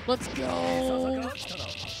convert. Let's go.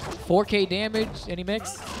 4k damage. Any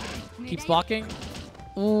mix? Keeps blocking.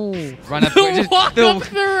 Ooh. Run up. Walk up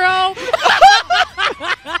the rope.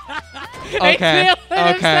 Okay.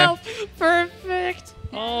 Okay. Perfect.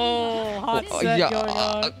 Oh, hot set yeah, going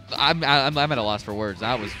on. I'm at a loss for words.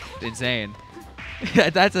 That was insane.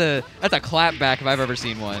 that's a clap back if I've ever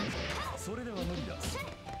seen one.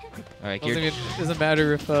 All right, It doesn't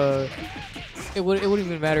matter if it wouldn't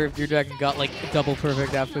even matter if Geardragon got like double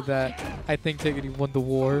perfect after that. I think Antigone won the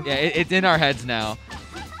war. Yeah, it's in our heads now.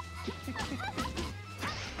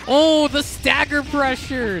 Oh, the stagger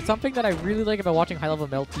pressure! Something that I really like about watching high-level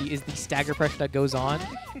Melty is the stagger pressure that goes on,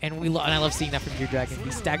 and I love seeing that from Geardragon.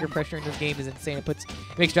 The stagger pressure in this game is insane. It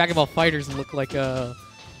makes Dragon Ball FighterZ look like a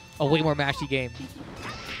way more mashy game.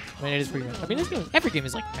 I mean, it is pretty much. I mean, every game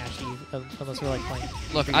is like mashy, unless we're like playing.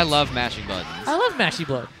 Look, I love mashing buttons. I love mashy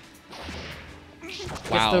blood.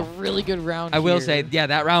 Wow. It's a really good round. I will here. say, yeah,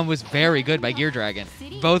 that round was very good by Geardragon.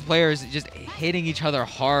 Both players just hitting each other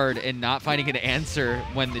hard and not finding an answer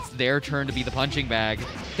when it's their turn to be the punching bag.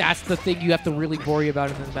 That's the thing you have to really worry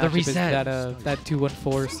about in this matchup. Is reset. that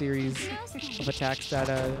 2-1-4 series of attacks that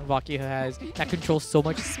Vakia has that controls so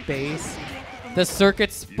much space. The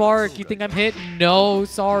circuit spark. You think I'm hit? No,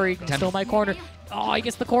 sorry. Still my corner. Oh, he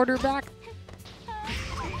gets the corner back.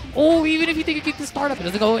 Oh, even if you think you get the startup, it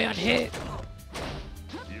doesn't go away on hit.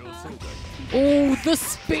 Oh, the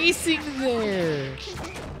spacing there.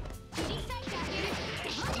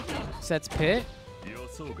 Sets pit.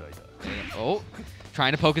 Oh,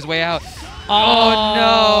 trying to poke his way out. Oh,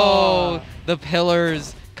 no! The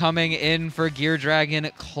pillars coming in for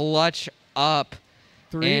Geardragon. Clutch up.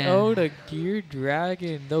 3-0 to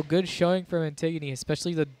Geardragon. Though good showing from Antigone,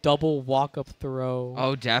 especially the double walk-up throw.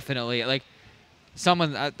 Oh, definitely. Like,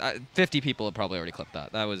 someone, 50 people have probably already clipped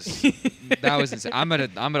that. That was insane. I'm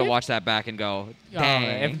gonna watch that back and go,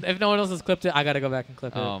 dang. If no one else has clipped it, I gotta go back and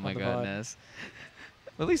clip it. Oh my goodness.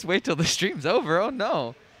 At least wait till the stream's over. Oh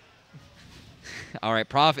no. All right,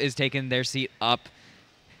 Prof is taking their seat up.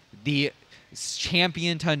 The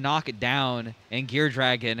champion to knock down, and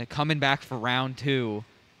Geardragon coming back for round 2.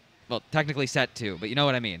 Well, technically set 2, but you know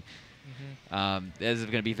what I mean. This is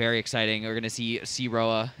going to be very exciting. We're going to see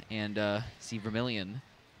Roa and see Vermilion.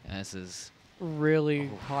 This is really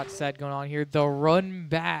hot set going on here. The run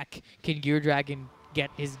back. Can Geardragon get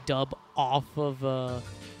his dub off of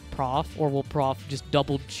Prof, or will Prof just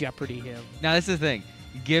double jeopardy him? Now, this is the thing.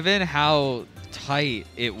 Given how tight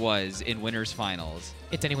it was in winners finals,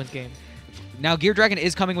 It's anyone's game. now Geardragon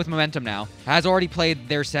is coming with momentum now. Has already played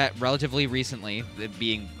their set relatively recently, it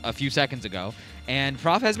being a few seconds ago. And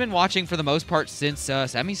Prof has been watching for the most part since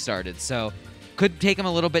semi started, so could take him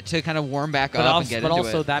a little bit to kind of warm back up and get into it. But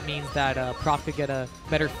also that means that Prof could get a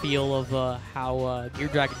better feel of how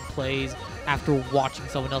Geardragon plays after watching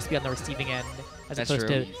someone else be on the receiving end, as That's opposed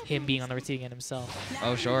true. to him being on the receiving end himself.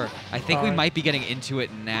 Oh, sure. I think we might be getting into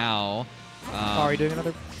it now. Are we doing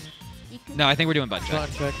another No, I think we're doing button check.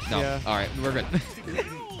 button check? No. Yeah. All right, we're good.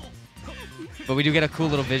 But we do get a cool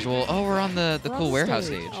little visual. Oh, we're on the We're on cool the warehouse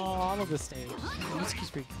stage. Oh, I love this stage. The music is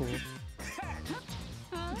pretty cool.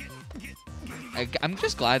 I'm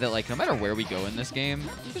just glad that, like, no matter where we go in this game,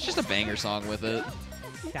 there's just a banger song with it.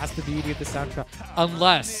 That's the beauty of the soundtrack.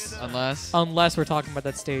 Unless we're talking about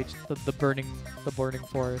that stage, the burning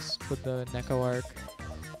forest with the Neko arc,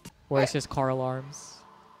 where it's just car alarms.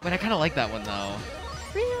 But I kind of like that one, though.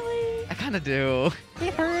 Really? I kind of do.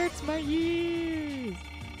 It hurts my ears.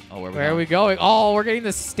 Oh, where Where are we going? Oh, we're getting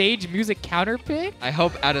the stage music counter pick. I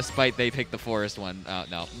hope out of spite they pick the forest one.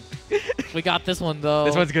 No. We got this one though.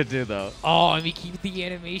 This one's good too, though. Oh, and we keep the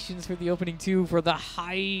animations for the opening too for the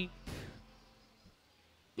hype.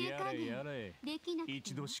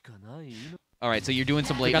 All right, so you're doing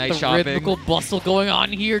some We late got night the shopping. rhythmical bustle going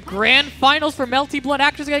on here. Grand finals for Melty Blood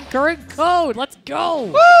Actors again. Current code. Let's go.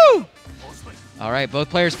 Woo! All right, both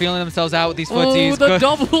players feeling themselves out with these footsies. Oh, the Good.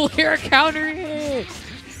 double air counter hit.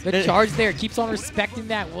 The charge there keeps on respecting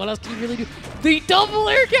that. What else can you really do? The double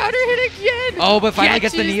air counter hit again. Oh, but finally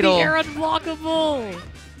gets the Catches needle. The air unblockable.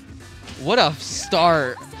 What a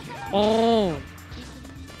start. Oh.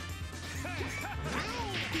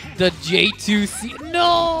 The J2C.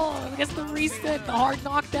 No. Gets the reset. The hard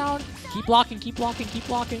knockdown. Keep blocking. Keep blocking. Keep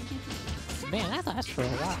blocking. Man, that lasts for a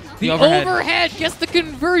while. The overhead gets the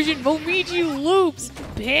conversion. Momiji loops.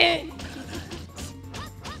 Hit.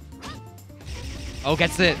 Oh,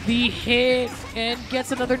 gets it. The hit and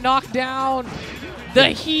gets another knockdown. The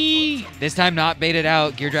heat. This time not baited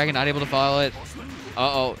out. Geardragon not able to follow it.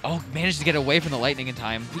 Uh-oh. Oh, managed to get away from the lightning in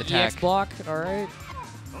time. The Attack. EX block. All right.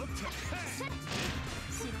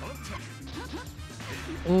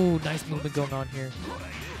 Oh, nice movement going on here.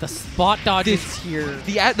 The spot dodge is here.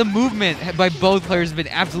 The movement by both players has been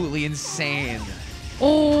absolutely insane.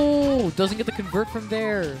 Oh, doesn't get the convert from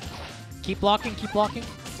there. Keep blocking. Keep blocking.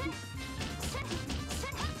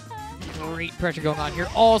 Great pressure going on here.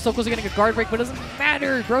 Oh, so close to getting a guard break, but it doesn't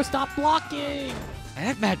matter. Bro, stop blocking.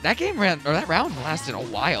 And that game that round lasted a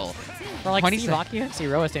while. For like 20 Vakia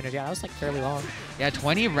and Roa standards, yeah, that was like fairly long. Yeah,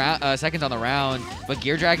 20 seconds on the round, but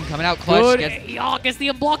Geardragon coming out clutch. Gets the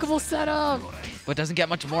unblockable setup. But doesn't get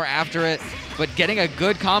much more after it. But getting a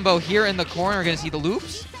good combo here in the corner. Gonna see the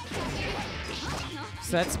loops.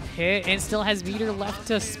 Sets pit and still has meter left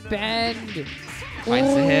to spend.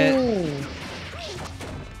 Finds the hit.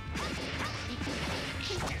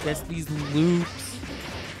 Gets these loops.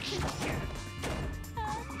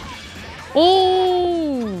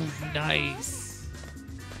 Oh, nice.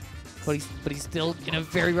 But he's still in a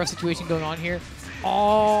very rough situation going on here.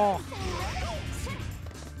 Oh.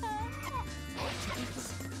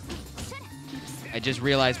 I just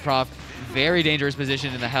realized Prof, very dangerous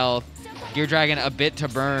position in the health. Geardragon a bit to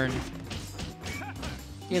burn.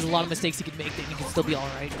 He has a lot of mistakes he can make that he can still be all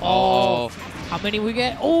right. Oh. How many we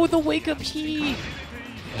get? Oh, the wake up heat.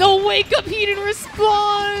 The wake up heat in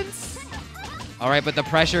response. All right, but the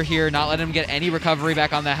pressure here, not letting him get any recovery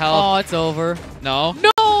back on the health. Oh, it's over. No?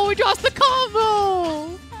 No, he drops the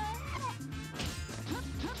combo.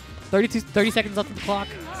 30 seconds left on the clock.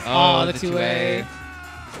 Oh, the 2A.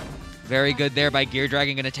 Very good there by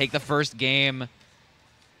Geardragon. Going to take the first game.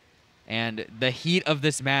 And the heat of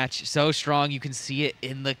this match, so strong, you can see it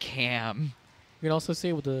in the cam. You can also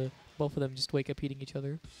see with both of them just wake up heating each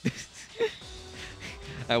other.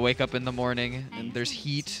 I wake up in the morning, and there's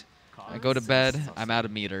heat. I go to bed, I'm out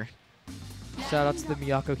of meter. Shout out to the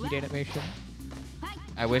Miyako heat animation.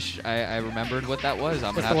 I wish I remembered what that was.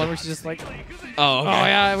 That's the one where she's just like... Oh, okay. Oh,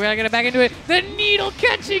 yeah, we gotta get it back into it. The needle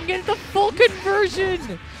catching and the full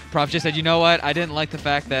conversion. Prof just said, you know what? I didn't like the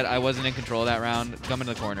fact that I wasn't in control of that round. Come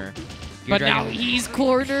into the corner. But now he's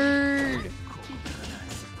cornered.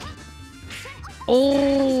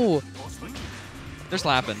 Oh. They're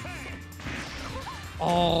slapping.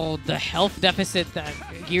 Oh, the health deficit that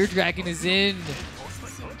Geardragon is in.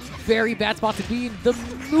 very bad spot to be in. The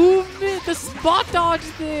movement, the spot dodge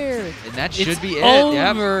there. And that should It's be it. over.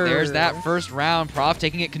 Yep. There's that first round. Prof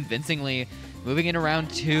taking it convincingly. Moving into round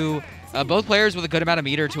 2. Both players with a good amount of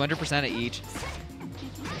meter, 200% at each.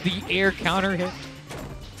 The air counter hit.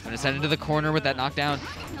 Gonna send into the corner with that knockdown.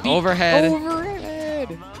 Overhead.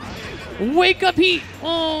 Overhead. Wake up heat.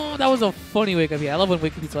 Oh, that was a funny wake up heat. I love when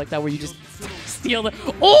wake up heats are like that where you just steal the.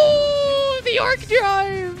 Oh, the arc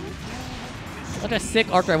drive. Such a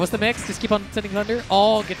sick arc drive. What's the mix? Just keep on sending thunder.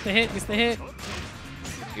 Oh, gets the hit. Gets the hit.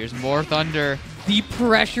 Here's more thunder. The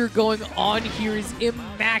pressure going on here is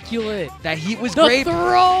immaculate. That heat was The great.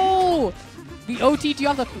 throw. The OTG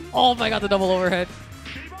off the. Oh my god, the double overhead.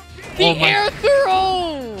 The Oh my- air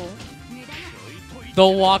throw. The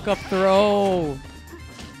walk up throw.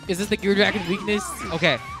 Is this the Geardragon weakness?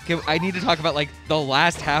 Okay, I need to talk about like the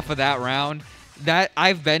last half of that round. That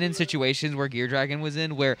I've been in situations where Geardragon was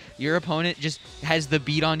in where your opponent just has the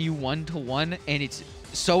beat on you 1-to-1 and it's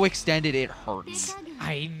so extended it hurts.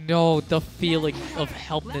 I know the feeling of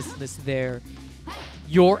helplessness there.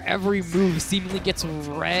 Your every move seemingly gets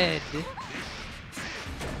read.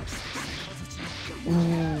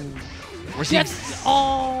 Ooh. We're seeing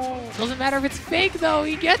Oh, doesn't matter if it's fake though.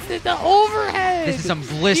 He gets it. The overhead. this is some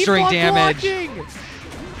blistering Keep on damage. blocking.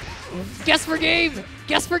 Guess for game.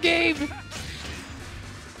 Guess for game.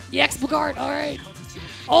 EX Bogart. All right.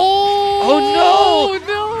 Oh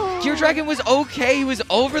no! Geardragon was okay. He was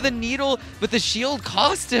over the needle, but the shield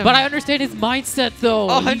cost him. But I understand his mindset though.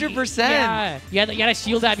 100%. Yeah, you gotta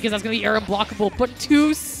shield that because that's gonna be air unblockable, but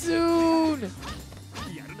too soon.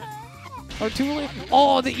 Or too late.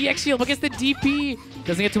 Oh, the EX shield, but gets the DP.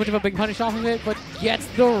 Doesn't get too much of a big punish off of it, but gets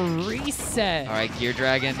the reset. All right,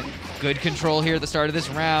 Geardragon, good control here at the start of this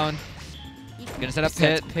round. Gonna set up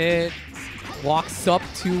Sets pit. pit. Walks up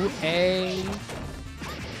to A.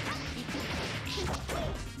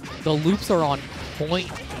 The loops are on point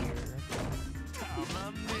here.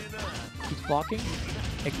 Keeps blocking.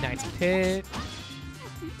 Ignites pit.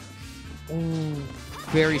 Ooh,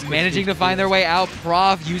 very Managing to find their way out.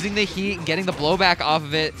 Prof using the heat and getting the blowback off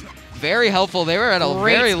of it. Very helpful. They were at a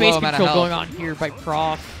Great very space low amount of control health. going on here by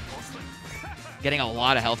Prof. Getting a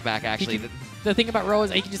lot of health back, actually. The thing about Ro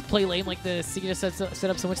is that he can just play lane like this. He can just set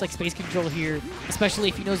up so much like space control here, especially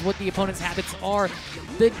if he knows what the opponent's habits are.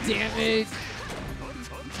 The damage.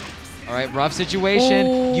 All right, rough situation.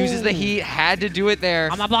 Oh. Uses the heat. Had to do it there.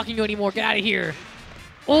 I'm not blocking you anymore. Get out of here.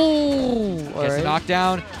 Oh, Gets the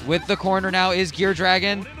knockdown. With the corner now is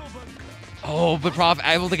Geardragon. Oh, but Prof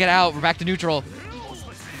able to get out. We're back to neutral.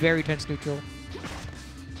 Very tense neutral.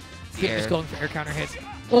 Air. Just going for air counter hits.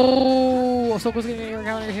 Oh, Soko's getting an air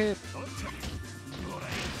counter hit.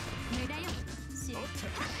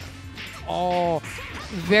 Oh,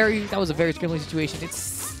 that was a very scrambly situation. It's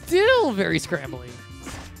still very scrambly.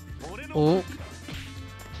 Oh.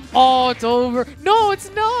 Oh, it's over. No,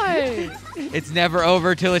 it's not. It's never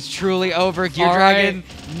over till it's truly over. Geardragon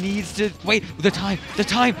needs to wait. The time.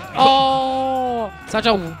 Oh, such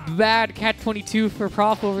a bad Cat-22 for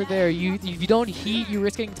Prof over there. If you don't heat, you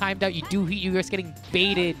risk getting timed out. You do heat, you risk getting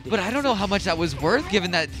baited. But I don't know how much that was worth,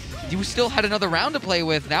 given that you still had another round to play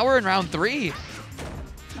with. Now we're in round 3.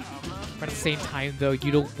 But at the same time, though,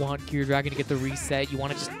 you don't want Geardragon to get the reset. You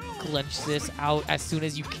want to just clench this out as soon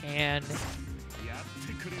as you can.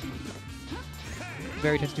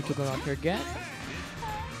 Very tense neutral going on here again.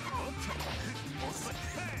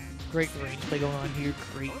 Great range play going on here.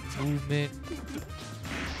 Great movement.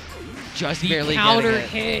 Just The barely counter getting it.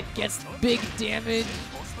 hit gets big damage.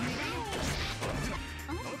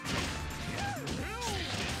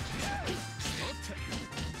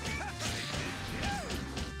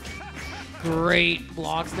 Great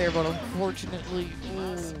blocks there, but unfortunately,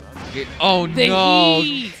 Oh the no!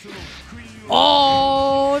 heat.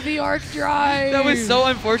 Oh, the arc drive. That was so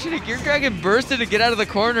unfortunate. Geardragon bursted to get out of the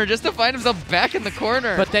corner just to find himself back in the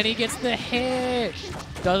corner. But then he gets the hit.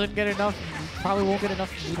 Doesn't get enough. Probably won't get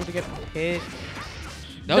enough meter to get the hit.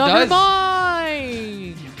 no, Never does.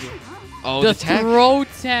 mind. Oh, The the tech. throw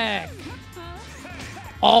tech.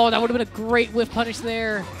 Oh, that would have been a great whiff punish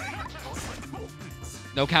there.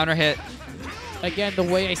 No counter hit. Again, the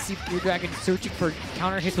way I see Geardragon searching for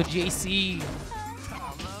counter hits with JC.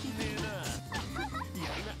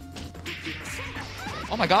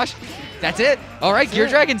 Oh my gosh. That's it. All right,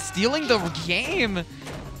 Geardragon stealing the game.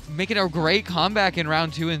 Making a great comeback in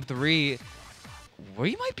round 2 and 3.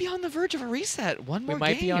 We might be on the verge of a reset. One more We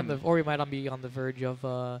might game. be on the, or we might be on the verge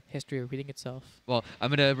of history repeating itself. Well,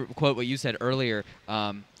 I'm going to quote what you said earlier.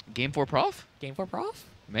 Game 4 Prof? Game for Prof?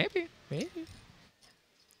 Maybe. Maybe.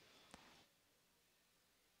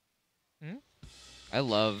 I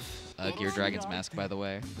love Geardragon's mask, by the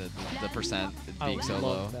way. The percent being so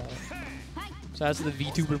low. That. So that's the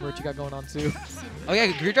VTuber merch you got going on too. Oh yeah,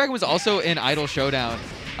 Geardragon was also in Idol Showdown.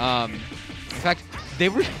 In fact, they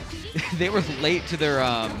were late to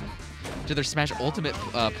their Smash Ultimate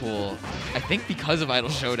pool. I think because of Idol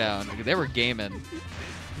Showdown. They were gaming.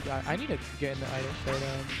 Yeah, I need to get into Idol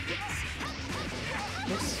Showdown.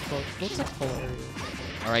 Looks like hilarious.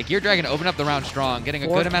 All right, Geardragon opened up the round strong, getting a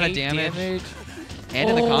good amount of damage. And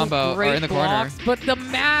in the combo, or in the blocks, corner. But the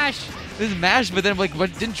mash! This is mash, but then like,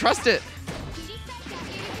 didn't trust it.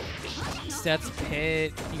 Sets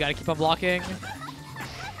pit. You gotta keep on blocking.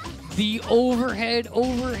 The overhead.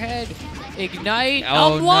 Ignite.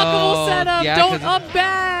 Oh, Unblockable no. setup. Yeah, Don't up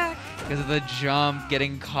back. Because of the jump,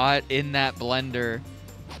 getting caught in that blender.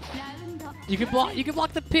 You can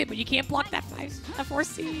block the pit, but you can't block that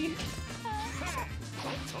 4C.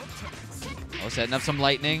 Oh, setting up some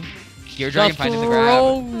lightning. Geardragon finding the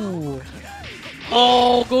grab.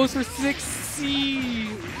 Oh, goes for 6C.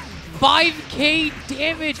 5K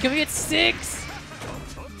damage. Can we get 6?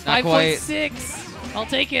 Not quite. 5.6. I'll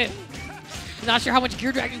take it. Not sure how much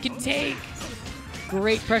Geardragon can take.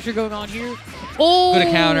 Great pressure going on here. Oh!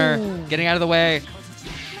 Good counter. Getting out of the way.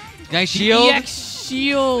 Nice shield. EX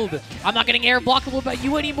shield. I'm not getting air blockable by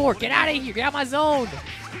you anymore. Get out of here. Get out of my zone.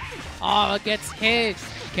 Oh, it gets hit.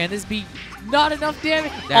 Can this be not enough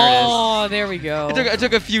damage? There it is. There we go. It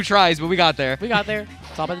took a few tries, but we got there. We got there.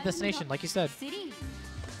 It's all about the destination, like you said.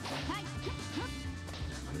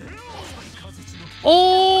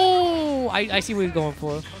 Oh! I see what he's going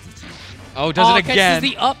for. Oh, does it again. Catches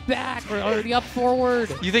the up back or the up forward.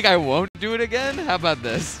 You think I won't do it again? How about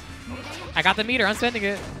this? I got the meter. I'm spending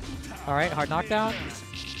it. All right, hard knockdown.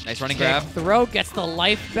 Nice running grab. Throw gets the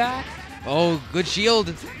life back. Oh, good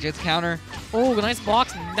shield. Gets counter. Oh, nice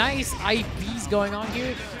blocks. Nice IBs going on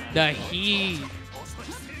here. The heat.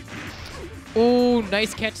 Oh,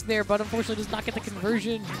 nice catch there, but unfortunately does not get the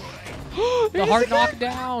conversion. The hard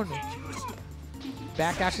knockdown.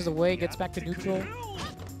 Back dashes away, gets back to neutral.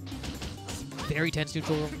 Very tense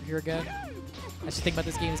neutral here again. I just think about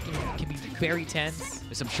this game can be very tense.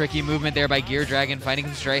 There's some tricky movement there by Geardragon, finding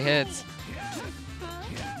some stray hits.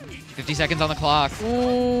 50 seconds on the clock.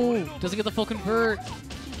 Ooh, doesn't get the full convert.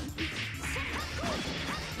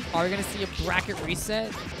 Are we going to see a bracket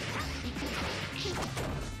reset?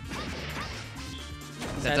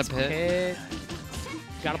 That's a pit.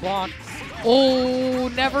 Got a block. Oh,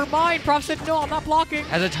 never mind. Prof said, no, I'm not blocking.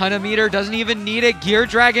 Has a ton of meter, doesn't even need it.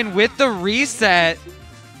 Geardragon with the reset.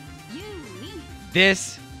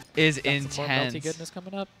 This is intense. Some more Melty goodness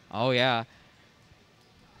coming up. Oh, yeah.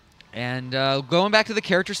 And going back to the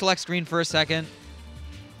character select screen for a second.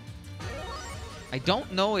 I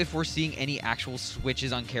don't know if we're seeing any actual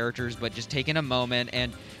switches on characters, but just taking a moment.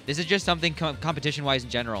 And this is just something competition-wise in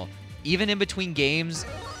general. Even in between games,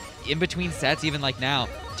 in between sets, even like now,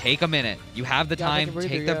 take a minute. You have the time,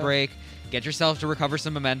 take the break, get yourself to recover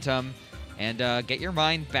some momentum, and get your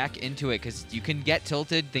mind back into it, because you can get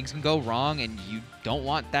tilted, things can go wrong, and you don't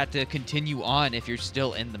want that to continue on if you're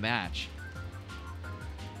still in the match.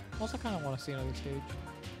 Also, kind of want to see another stage.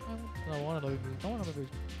 I want another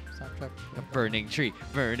soundtrack. A burning tree,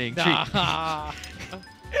 burning tree.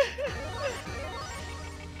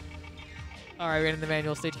 All right, we're in the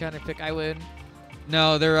manual stage counter pick. I win.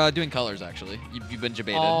 No, they're doing colors, actually. You've been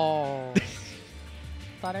debated. Oh. I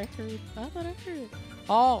thought I heard.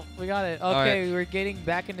 Oh, we got it. Okay, right. We're getting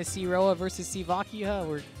back into Siroa versus Sivakia.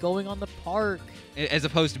 We're going on the park. As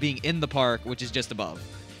opposed to being in the park, which is just above.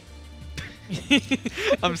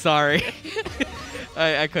 I'm sorry.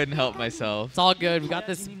 I couldn't help myself. It's all good. We got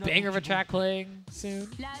this banger of a track playing soon.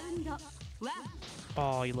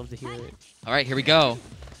 Oh, you love to hear it. All right, here we go.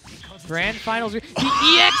 Grand Finals. The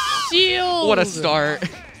EX Shield! What a start.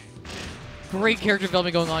 Great character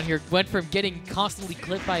development going on here. Went from getting constantly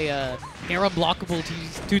clipped by air unblockable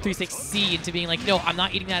 236C into being like, no, I'm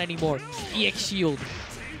not eating that anymore. EX Shield.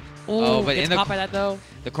 Ooh, but gets caught by that, though.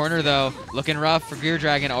 The corner, though, looking rough for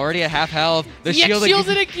Geardragon. Already at half health. The EX shield shields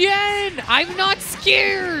it again! I'm not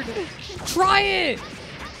scared! Try it!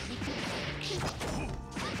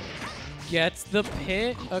 Gets the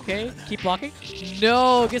pit. Okay, keep blocking.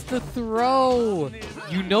 No, gets the throw.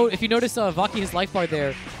 You know, if you notice Vakia's life bar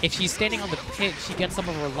there, if she's standing on the pit, she gets some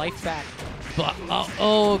of her life back. But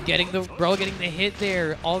getting the hit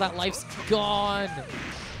there. All that life's gone.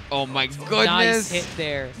 Oh my goodness. Nice hit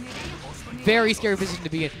there. Very scary position to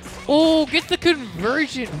be in. Oh, gets the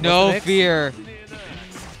conversion. No fear.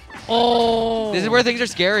 Oh. This is where things are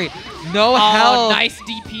scary. No health. Nice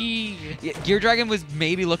DP. Yeah, Geardragon was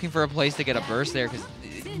maybe looking for a place to get a burst there because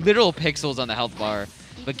literal pixels on the health bar.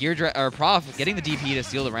 but Prof getting the DP to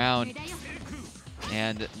steal the round.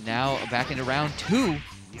 And now back into round 2.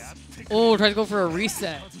 Oh, tries to go for a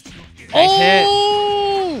reset. Nice hit.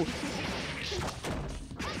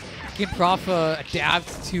 Can Prof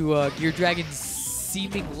adapt to Geardragon's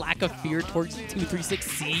seeming lack of fear towards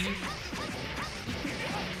 236C?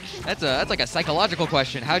 That's like a psychological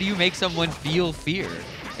question. How do you make someone feel fear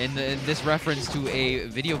in this reference to a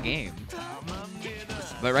video game?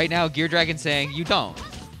 But right now, Geardragon's saying, you don't.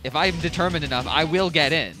 If I'm determined enough, I will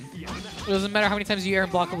get in. It doesn't matter how many times you air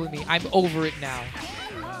and block up with me. I'm over it now.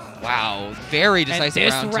 Wow, very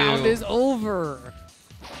decisive and round 2. this round is over.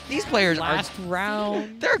 These players Last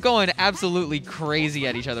round. They're going absolutely crazy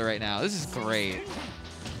at each other right now. This is great.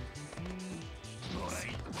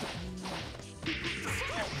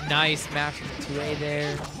 Nice match from 2A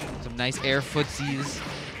there. Some nice air footsies.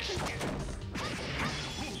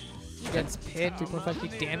 Gets pinned,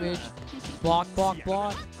 3.5 damage. Block, block,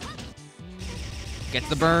 block. Gets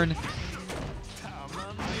the burn.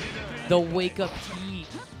 The wake up heat.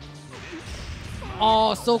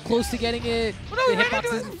 Oh, so close to getting it. No, the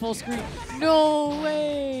hitbox is in full screen. No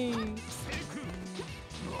way.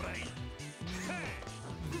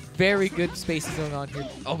 Very good spaces going on here.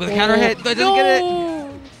 Oh, but the counter hit. That doesn't get it.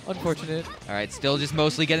 Unfortunate. All right, still just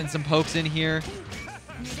mostly getting some pokes in here.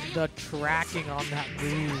 The tracking on that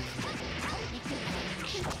move.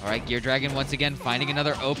 All right, Geardragon once again finding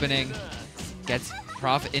another opening. Gets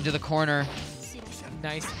Prof into the corner.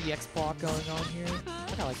 Nice EX block going on here.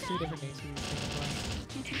 I got like 3 different names.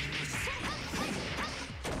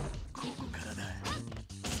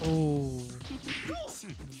 Oh.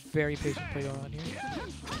 Very patient play going on here.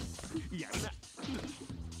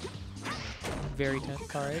 Very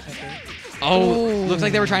tense. All right. Okay. Oh, looks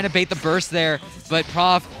like they were trying to bait the burst there, but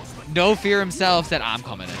Prof, no fear himself, said, I'm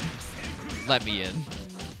coming in. Let me in.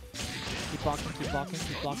 Keep blocking, keep blocking,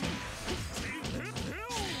 keep blocking.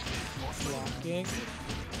 Blocking.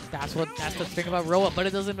 That's the thing about Roa, but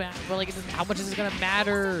it doesn't matter. But like, how much is it gonna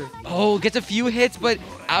matter? Oh, gets a few hits, but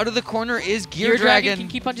out of the corner is Geardragon. Can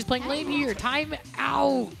keep on just playing lane here. Time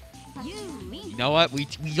out. You know what? We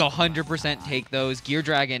 100% take those.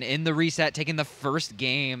 Geardragon in the reset, taking the first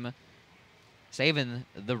game, saving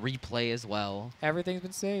the replay as well. Everything's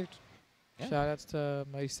been saved. Yeah. Shoutouts to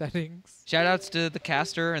my settings. Shoutouts to the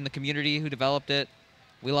caster and the community who developed it.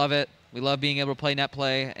 We love it. We love being able to play net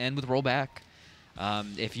play and with rollback.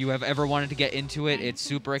 If you have ever wanted to get into it, it's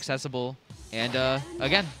super accessible. And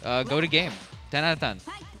again, go to game. 10 out of 10.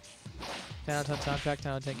 10 out of 10 soundtrack,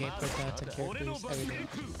 10 out of 10 gameplay, 10 out of 10 characters, everything.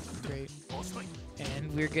 Great.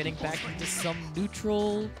 And we're getting back into some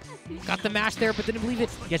neutral. Got the mash there, but didn't believe it.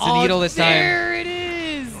 Gets the needle this time. There it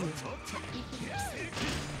is!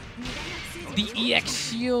 The EX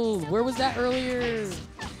shield. Where was that earlier?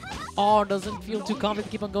 Oh, doesn't feel too confident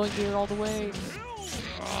to keep on going there all the way.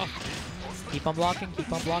 Oh. Keep on blocking,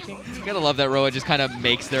 keep on blocking. You gotta love that Roa just kind of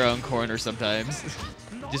makes their own corner sometimes.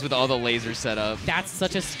 Just with all the lasers set up. That's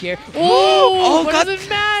such a scare. Oh, God. Doesn't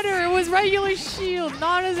matter. It was regular shield,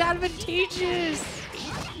 not as advantageous.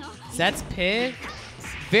 Sets pit.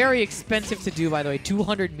 Very expensive to do, by the way.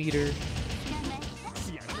 200 meter.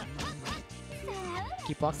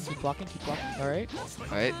 Keep blocking, keep blocking, keep blocking. All right.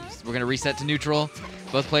 All right, so we're gonna reset to neutral.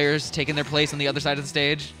 Both players taking their place on the other side of the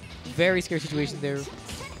stage. Very scary situation there.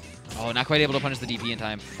 Oh, not quite able to punish the DP in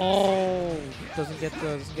time. Oh, doesn't get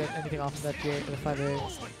anything off of that J the 5A.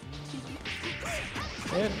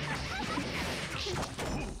 Good.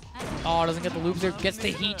 Oh, doesn't get the loops there. Gets the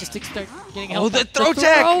heat just to start getting help. Oh, the throw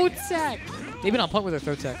tech! Throw tech! They've been on point with their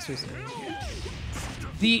throw techs recently.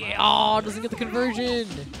 Doesn't get the conversion.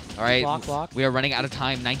 All right, block. We are running out of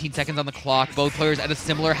time. 19 seconds on the clock. Both players at a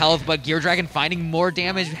similar health, but Geardragon finding more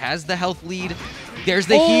damage, has the health lead. There's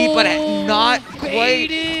the heat, but not quite.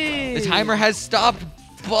 Baited. The timer has stopped,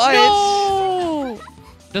 but no!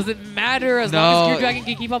 Doesn't matter as long as Geardragon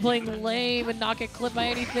can keep on playing lame and not get clipped by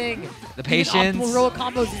anything. The patience. Optimal row of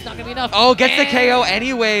combos is not gonna be enough. Oh, gets the KO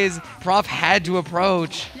anyways. Prof had to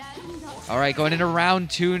approach. All right, going into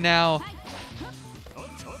round 2 now.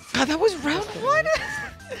 God, that was round 1.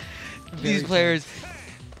 These players,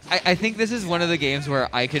 I think this is one of the games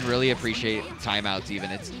where I can really appreciate timeouts even.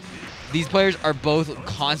 These players are both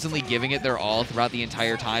constantly giving it their all throughout the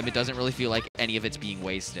entire time. It doesn't really feel like any of it's being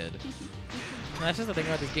wasted. And that's just the thing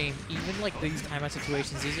about this game. Even like these timeout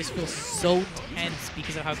situations, they just feel so tense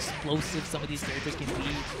because of how explosive some of these characters can be.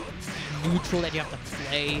 Neutral that you have to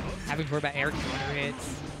play, having to worry about air counter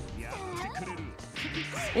hits.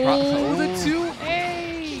 Oh, the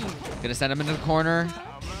 2A! Gonna send him into the corner.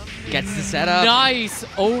 Gets the setup. Nice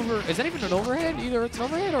over. Is that even an overhead? Either it's an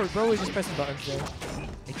overhead or bro is just pressing buttons there.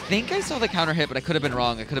 I think I saw the counter hit, but I could have been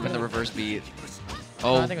wrong. It could have been the reverse beat.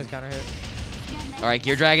 Oh. No, I think it was counter hit. All right,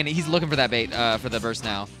 Geardragon, he's looking for that bait for the burst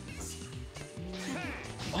now.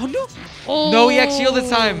 Oh, no. Oh! No EX shield this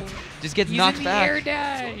time. Just gets He's knocked in the back. air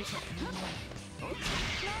dash.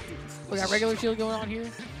 We got regular shield going on here.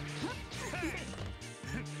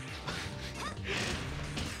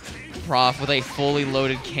 Prof with a fully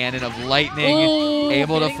loaded cannon of lightning, Oh,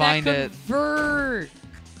 able to getting find that it. convert.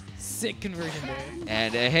 Sick conversion there.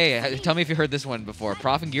 And hey, tell me if you heard this one before.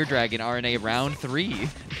 Prof and Geardragon are in a round 3.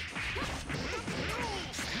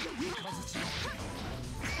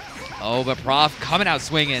 Oh, but Prof coming out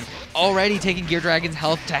swinging. Already taking Geardragon's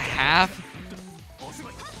health to half.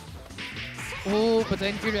 Oh, but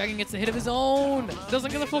then Geardragon gets a hit of his own.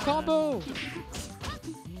 Doesn't get the full combo.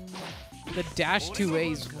 The dash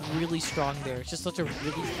 2A is really strong there. It's just such a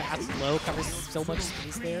really fast low. Covers so much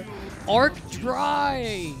space there. Arc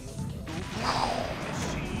Drive.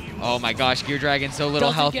 Oh my gosh, Geardragon, so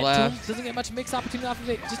little health left. Doesn't get much mix opportunity off of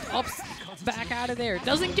it. Just ups back out of there.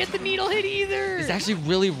 Doesn't get the needle hit either. It's actually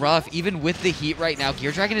really rough. Even with the heat right now,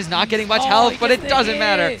 Geardragon is not getting much health, but it doesn't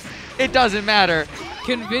matter. It doesn't matter.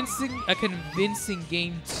 A convincing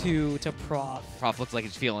game 2 to Prof. Prof looks like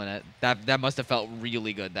he's feeling it. That must have felt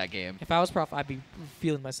really good, that game. If I was Prof, I'd be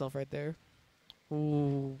feeling myself right there.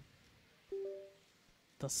 Ooh.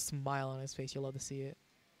 The smile on his face, you'll love to see it.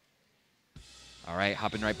 All right,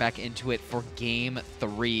 hopping right back into it for game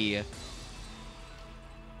 3.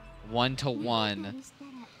 1-1.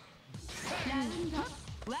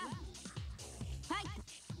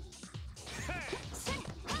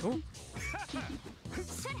 Ooh.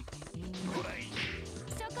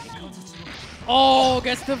 Oh,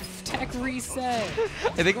 gets the tech reset.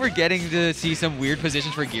 I think we're getting to see some weird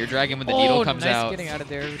positions for Geardragon when the needle comes nice out. Getting out of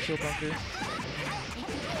there with shield bunker.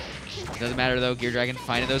 Doesn't matter though, Geardragon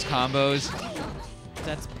finding those combos.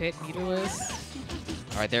 That's pit meterless.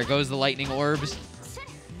 All right, there goes the lightning orbs.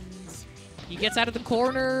 He gets out of the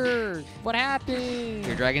corner. What happened?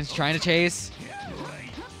 Geardragon's trying to chase.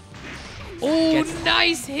 Oh,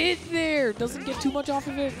 nice hit there. Doesn't get too much off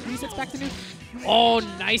of it. Resets back to new. Oh,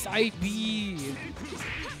 nice IB.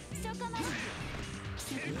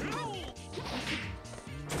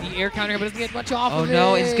 The air counter, but doesn't get much off of it. Oh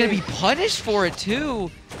no, it's gonna be punished for it too.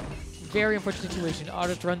 Very unfortunate situation.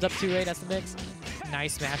 Artist runs up 2A. That's the mix.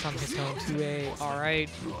 Nice smash on his own 2A. All right.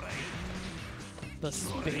 The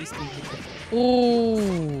space. Oh.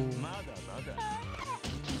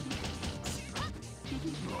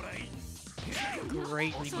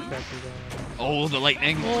 Great reboot vector there. Oh, the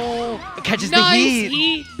lightning. Oh, catches nice the heat.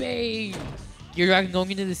 Heat bait. Geardragon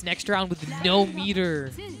going into this next round with no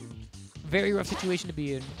meter. Very rough situation to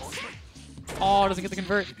be in. Oh, doesn't get the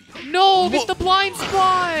convert. No, missed the blind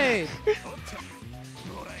spot.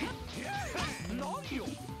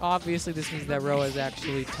 Obviously, this means that Roa is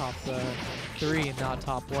actually top 3 and not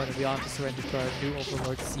top 1, and we all have to surrender to our new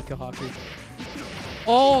overlord, Sikahaku.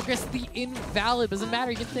 Oh, gets the invalid. Doesn't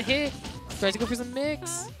matter. He gets the hit. Tries to go for some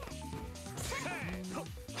mix.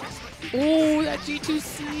 Oh, that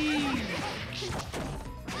G2C.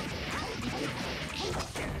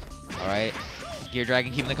 All right,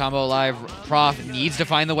 Geardragon keeping the combo alive. Prof needs to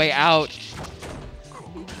find the way out.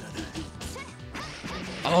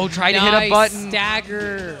 Oh, try to hit a button.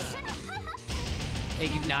 Stagger.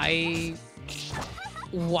 Ignite.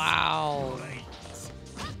 Wow.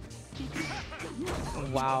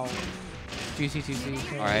 Wow.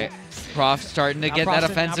 G2C. All right, Prof starting to get that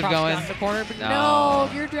offensive going. The corner, but no,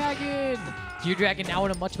 Geardragon. Geardragon now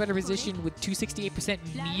in a much better position with 268%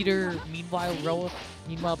 meter. Meanwhile,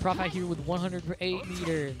 Prof out here with 108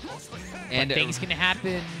 meter. And but things can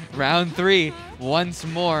happen. Round 3, once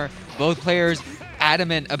more, both players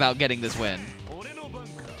adamant about getting this win.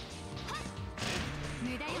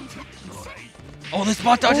 Oh, the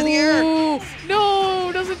spot dodge in the air!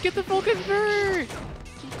 No, doesn't get the full convert.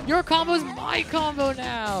 Your combo's my combo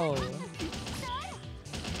now.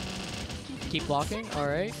 Keep blocking. All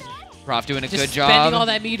right. Prof doing a just good job. Spending all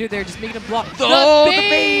that meter there, just making him block. Oh, the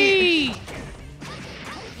bait!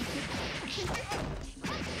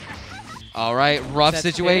 All right, rough That's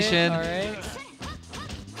situation. All right.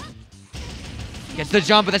 Gets the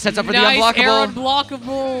jump, but that sets up for nice the unblockable. Air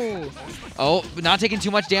unblockable. Oh, not taking too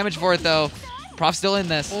much damage for it though. Prof still in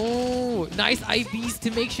this. Oh, nice IVs to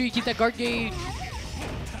make sure you keep that guard gauge.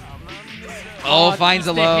 Oh, finds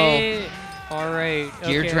a low. Hit. All right.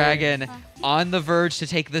 Geardragon on the verge to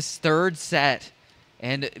take this 3rd set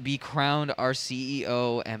and be crowned our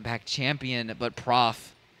CEO Impact champion, but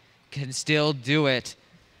Prof can still do it.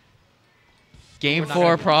 Game We're not 4,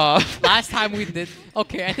 gonna- Prof. Last time we did.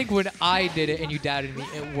 Okay, I think when I did it and you doubted me,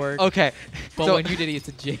 it worked. Okay. But so when you did it, it's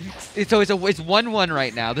a jinx. it's 1-1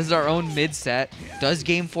 right now. This is our own mid set. Does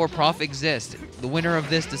Game 4 Prof exist? The winner of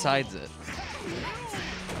this decides it.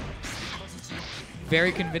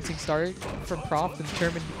 Very convincing start from Prof to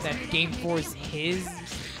determine that Game 4 is his.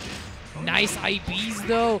 Nice IBs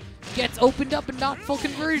though. Gets opened up and not full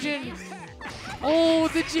conversion. Oh,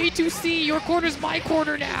 the J2C. Your corner's my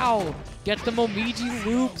corner now. Gets the Momiji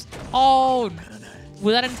loops. Oh,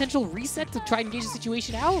 was that an intentional reset to try and gauge the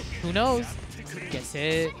situation out? Who knows? Gets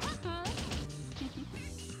hit.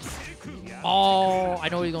 Oh, I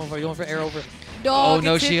know what he's going for. He's going for air over. No, Oh, gets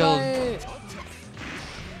no hit shield. by it.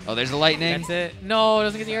 Oh, there's the lightning. That's it. No,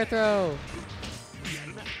 doesn't get the air throw.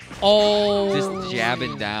 Oh. Just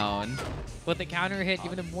jabbing down. But the counter hit,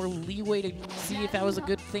 giving him more leeway to see if that was a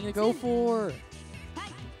good thing to go for.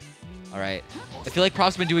 All right. I feel like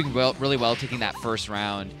Prof's been doing really well taking that first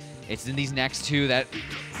round. It's in these next two that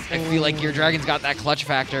I feel like Geardragon's got that clutch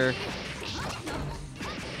factor.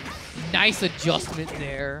 Nice adjustment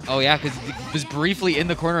there. Oh, yeah, because he was briefly in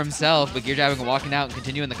the corner himself, but Geardragon walking out and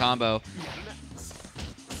continuing the combo.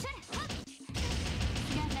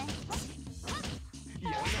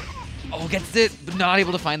 Oh, gets it, but not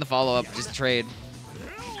able to find the follow-up. Just trade.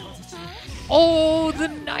 Oh, the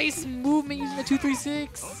nice movement using the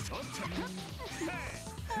 236.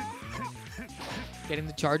 Getting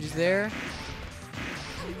the charges there.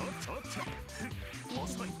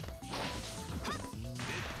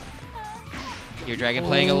 Geardragon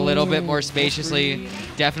playing a little bit more spaciously.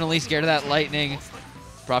 Definitely scared of that lightning.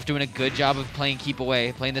 Prof doing a good job of playing keep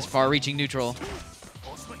away, playing this far-reaching neutral.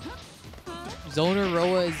 Zoner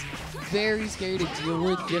Roa is very scary to deal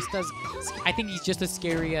with. I think he's just as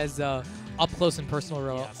scary as up close and personal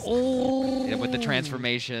Roa. Oh, Yeah, with the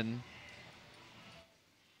transformation.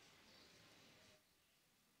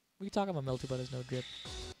 We talk about Melty, but there's no drip.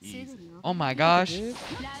 Oh my gosh.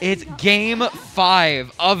 It's game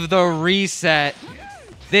 5 of the reset.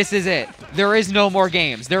 This is it. There is no more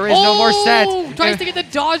games. There is no more sets. Tries to get the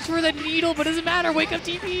dodge for the needle, but doesn't matter. Wake up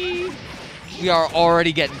TP. We are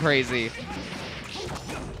already getting crazy.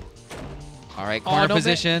 All right, corner no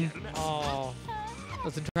position. Oh.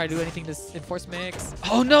 Doesn't try to do anything to enforce mix.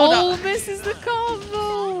 Oh, no, Oh, no. misses the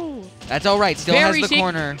combo. That's all right. Still has the shaky.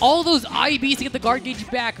 corner. All those IBs to get the guard gauge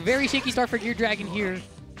back. Very shaky start for Geardragon here.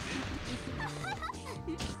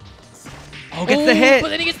 Oh, gets the hit. But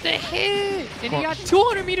then he gets the hit. And he got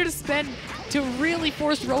 200 meters to spend to really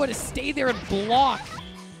force Roa to stay there and block.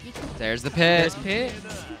 There's the pit. There's pit.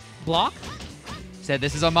 Block. Said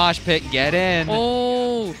this is a mosh pit. Get in.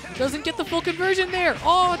 Oh, doesn't get the full conversion there.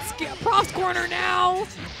 Oh, it's Prof's corner now.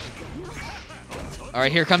 All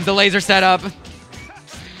right, here comes the laser setup.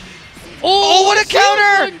 Oh, what a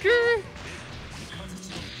counter! counter!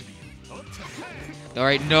 All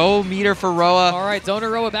right, no meter for Roa. All right,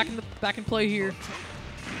 Zoner Roa back in play here.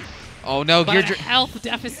 Oh no, But a Geardragon. health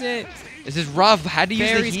deficit. This is rough. How do you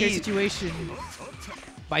use Very the scary heat? situation.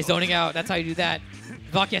 By zoning out, that's how you do that.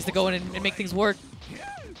 Vaki has to go in and make things work.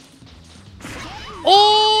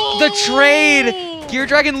 Oh! The trade.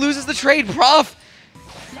 Geardragon loses the trade. Prof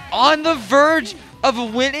on the verge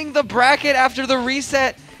of winning the bracket after the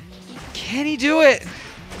reset. Can he do it?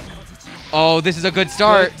 Oh, this is a good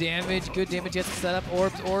start. Good damage. Good damage. Gets to set up.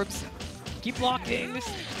 Orbs. Keep blocking.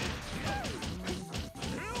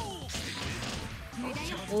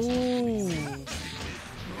 Oh.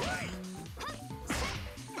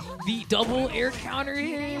 The double air counter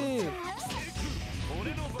hit.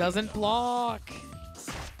 Doesn't block.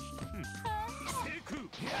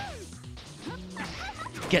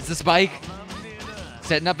 Gets the spike.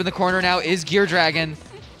 Setting up in the corner now is Geardragon.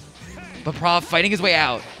 But Prof fighting his way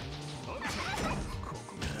out.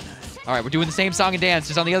 All right, we're doing the same song and dance,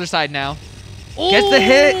 just on the other side now. Gets the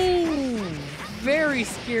hit. Very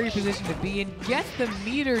scary position to be in. Gets the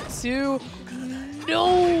meter too.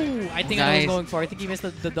 No! I think I know what he's going for. I think he missed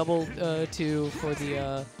the double 2 for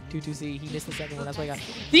the 2-2C. He missed the second one. That's why I got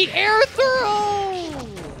the air throw!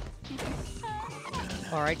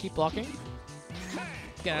 All right, keep blocking.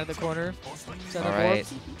 Get out of the corner. Set up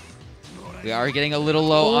orbs. We are getting a little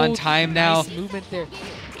low on time now. Nice movement there.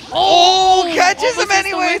 Oh, catches him almost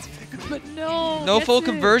anyways. But no. No gets full it.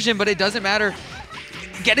 conversion, but it doesn't matter.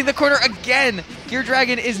 Getting the corner again.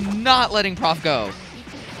 Geardragon is not letting Prof go.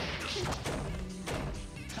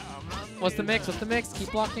 What's the mix? What's the mix?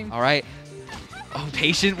 Keep blocking. All right. Oh,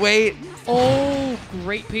 patient wait. Oh,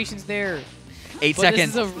 great patience there. 8 But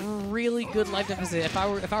seconds. this is a really good life deficit. If I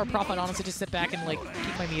were Prof, I'd honestly just sit back and like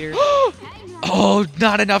keep my meter. Oh,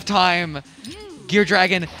 not enough time.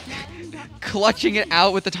 Geardragon clutching it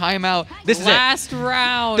out with the timeout. This is it. Last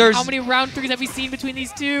round. How many round 3s have we seen between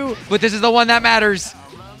these two? But this is the one that matters.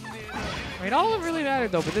 I mean, all of them really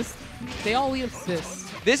mattered, though, but they all lead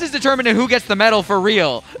assists. This is determining who gets the medal for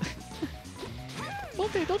real.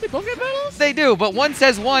 Don't they both get medals? They do, but one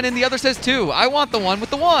says 1 and the other says 2. I want the one with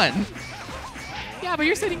the 1. Yeah, but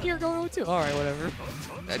you're sitting here going with 2. All right, whatever.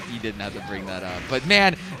 You didn't have to bring that up. But,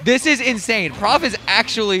 man, this is insane. Prof is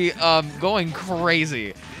actually going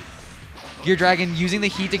crazy. Geardragon using the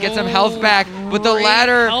heat to get some health back, but the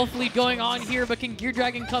ladder... health lead going on here, but can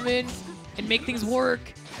Geardragon come in and make things work?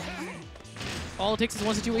 All it takes is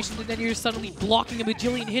one situation, and then you're suddenly blocking a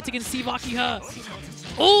bajillion hits against Akiha.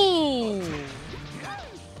 Oh!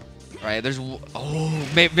 Right, there's... Oh,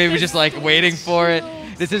 maybe just, like, waiting for it.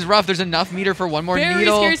 This is rough. There's enough meter for one more Very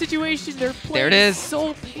needle. scary situation. They're playing there it is.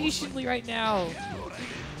 So patiently right now.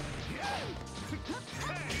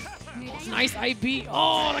 Nice IB.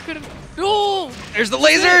 Oh, that could have... No! There's the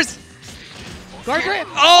lasers! Guard grip.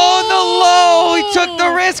 Oh, the low! He took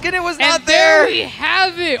the risk and it was not there! There we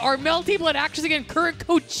have it! Our Melty Blood Actors again, current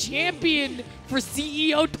co-champion for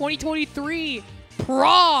CEO 2023,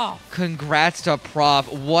 Prof! Congrats to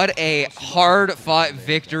Prof. What a hard-fought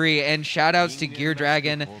victory, and shout-outs to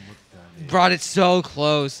Geardragon. Brought it so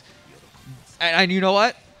close. And you know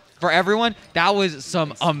what? For everyone, that was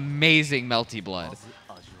some amazing Melty Blood.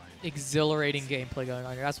 Exhilarating gameplay going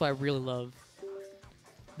on here. That's what I really love.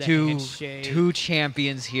 Two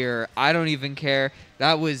champions here. I don't even care.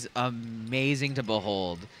 That was amazing to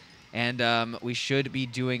behold. And we should be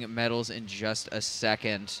doing medals in just a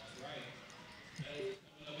second.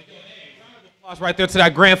 Right there to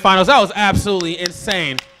that grand finals. That was absolutely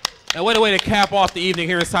insane. And what a way to cap off the evening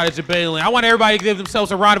here inside of Vermilion. I want everybody to give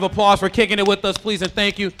themselves a round of applause for kicking it with us, please, and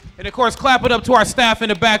thank you. And, of course, clap it up to our staff in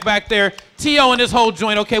the back there. T.O. and this whole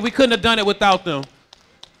joint, okay? We couldn't have done it without them.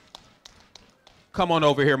 Come on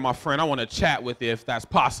over here, my friend. I want to chat with you if that's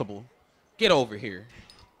possible. Get over here.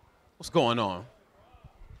 What's going on?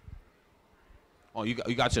 Oh, you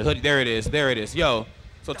got your hoodie. There it is. There it is. Yo,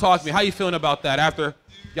 so talk to me. How you feeling about that? After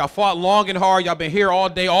y'all fought long and hard, y'all been here all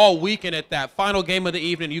day, all weekend at that final game of the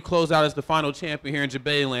evening, you close out as the final champion here in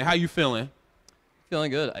Vermilion. How you feeling?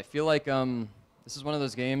 Feeling good. I feel like this is one of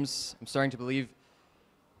those games I'm starting to believe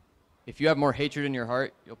if you have more hatred in your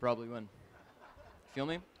heart, you'll probably win. Feel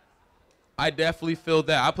me? I definitely feel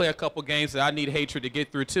that. I play a couple games that I need hatred to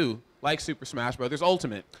get through too, like Super Smash Bros.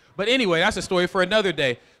 Ultimate. But anyway, that's a story for another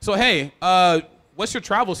day. So hey, what's your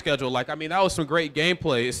travel schedule like? I mean, that was some great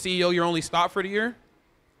gameplay. Is CEO your only stop for the year?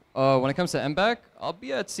 When it comes to MBAC, I'll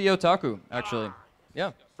be at CEO Taku, actually.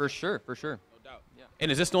 Yeah, for sure, for sure. No doubt. Yeah.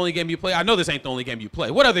 And is this the only game you play? I know this ain't the only game you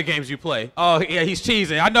play. What other games you play? Oh, yeah, he's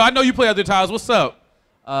cheesing. I know you play other titles. What's up?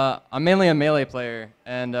 I'm mainly a Melee player,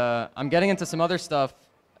 and I'm getting into some other stuff,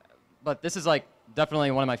 but this is like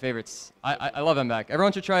definitely one of my favorites. I love MBAC.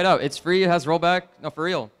 Everyone should try it out. It's free, it has rollback. No, for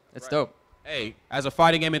real. It's dope. Hey, as a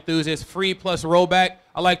fighting game enthusiast, free plus rollback,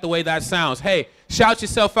 I like the way that sounds. Hey, shout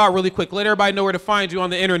yourself out really quick. Let everybody know where to find you on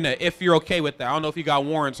the internet if you're okay with that. I don't know if you got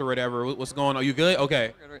warrants or whatever. What's going on? You good?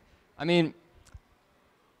 Okay. I mean,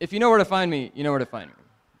 if you know where to find me, you know where to find me.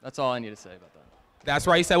 That's all I need to say about that. That's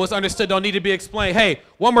right. He said what's understood don't need to be explained. Hey,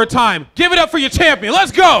 one more time. Give it up for your champion.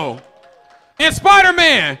 Let's go. And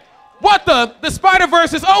Spider-Man. What the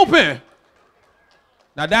Spider-Verse is open.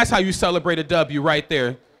 Now that's how you celebrate a W right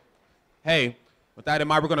there. Hey, with that in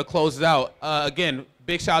mind, we're going to close it out. Again,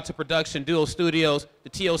 big shout out to production, Duo Studios, the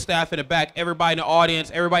TO staff in the back, everybody in the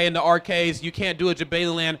audience, everybody in the arcades. You can't do a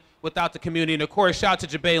Vermilion without the community. And, of course, shout out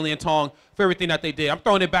to Vermilion Tong for everything that they did. I'm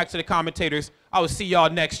throwing it back to the commentators. I will see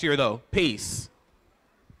y'all next year, though. Peace.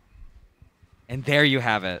 And there you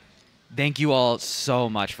have it. Thank you all so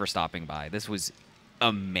much for stopping by. This was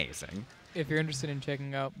amazing. If you're interested in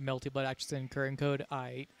checking out Melty Blood Actors and current code,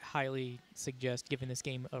 I highly suggest giving this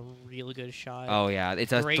game a really good shot. Oh yeah,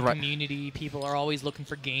 it's a great community. People are always looking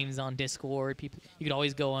for games on Discord. You could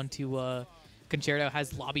always go onto Concerto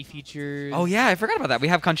has lobby features. Oh yeah, I forgot about that. We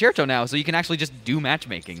have Concerto now, so you can actually just do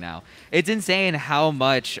matchmaking now. It's insane how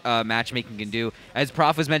much matchmaking can do. As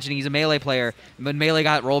Prof was mentioning, he's a Melee player. When Melee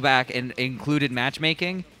got rollback and included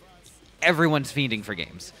matchmaking, everyone's fiending for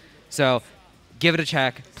games. So give it a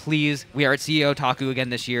check, please. We are at CEO Taku again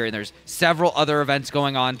this year, and there's several other events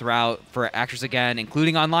going on throughout for Actors Again,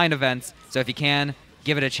 including online events. So if you can,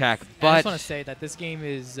 give it a check. But I just want to say that this game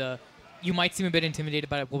is, you might seem a bit intimidated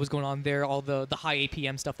by what was going on there, all the high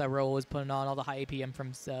APM stuff that Ro was putting on, all the high APM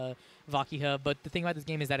from Akiha. But the thing about this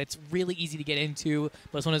game is that it's really easy to get into,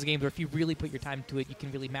 but it's one of those games where if you really put your time to it, you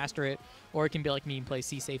can really master it. Or it can be like me and play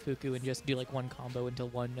C Seifuku and just do like one combo until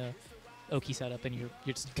one Oki setup, and you're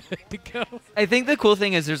just good to go. I think the cool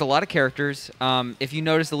thing is there's a lot of characters. If you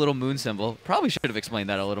notice the little moon symbol, probably should have explained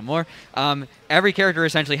that a little more. Every character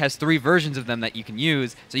essentially has 3 versions of them that you can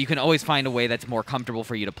use, so you can always find a way that's more comfortable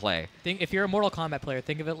for you to play. If you're a Mortal Kombat player,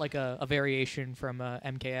 think of it like a variation from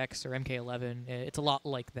MKX or MK11. It's a lot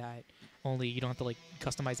like that. Only you don't have to like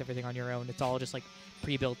customize everything on your own. It's all just like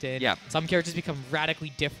pre-built in. Yeah. Some characters become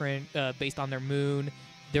radically different based on their moon.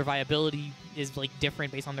 Their viability is like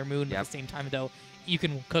different based on their moon. But at the same time, though, you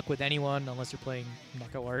can cook with anyone unless you're playing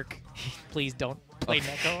Neko Arc. Please don't play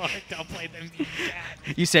Neko Arc. Don't play them.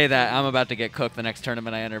 You say that, I'm about to get cooked the next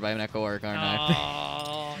tournament I enter by Neko Arc, aren't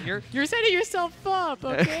I? You're setting yourself up,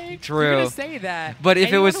 okay? True. You're gonna say that. But if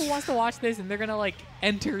anyone it was who wants to watch this and they're gonna like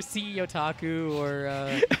enter C Otaku or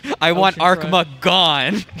I want Oceanfront. Arkma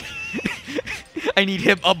gone. I need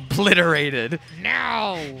him obliterated.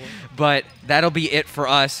 now. But that'll be it for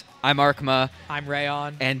us. I'm Arkma, I'm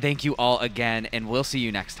Rayon. and thank you all again, and we'll see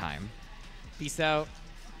you next time. Peace out.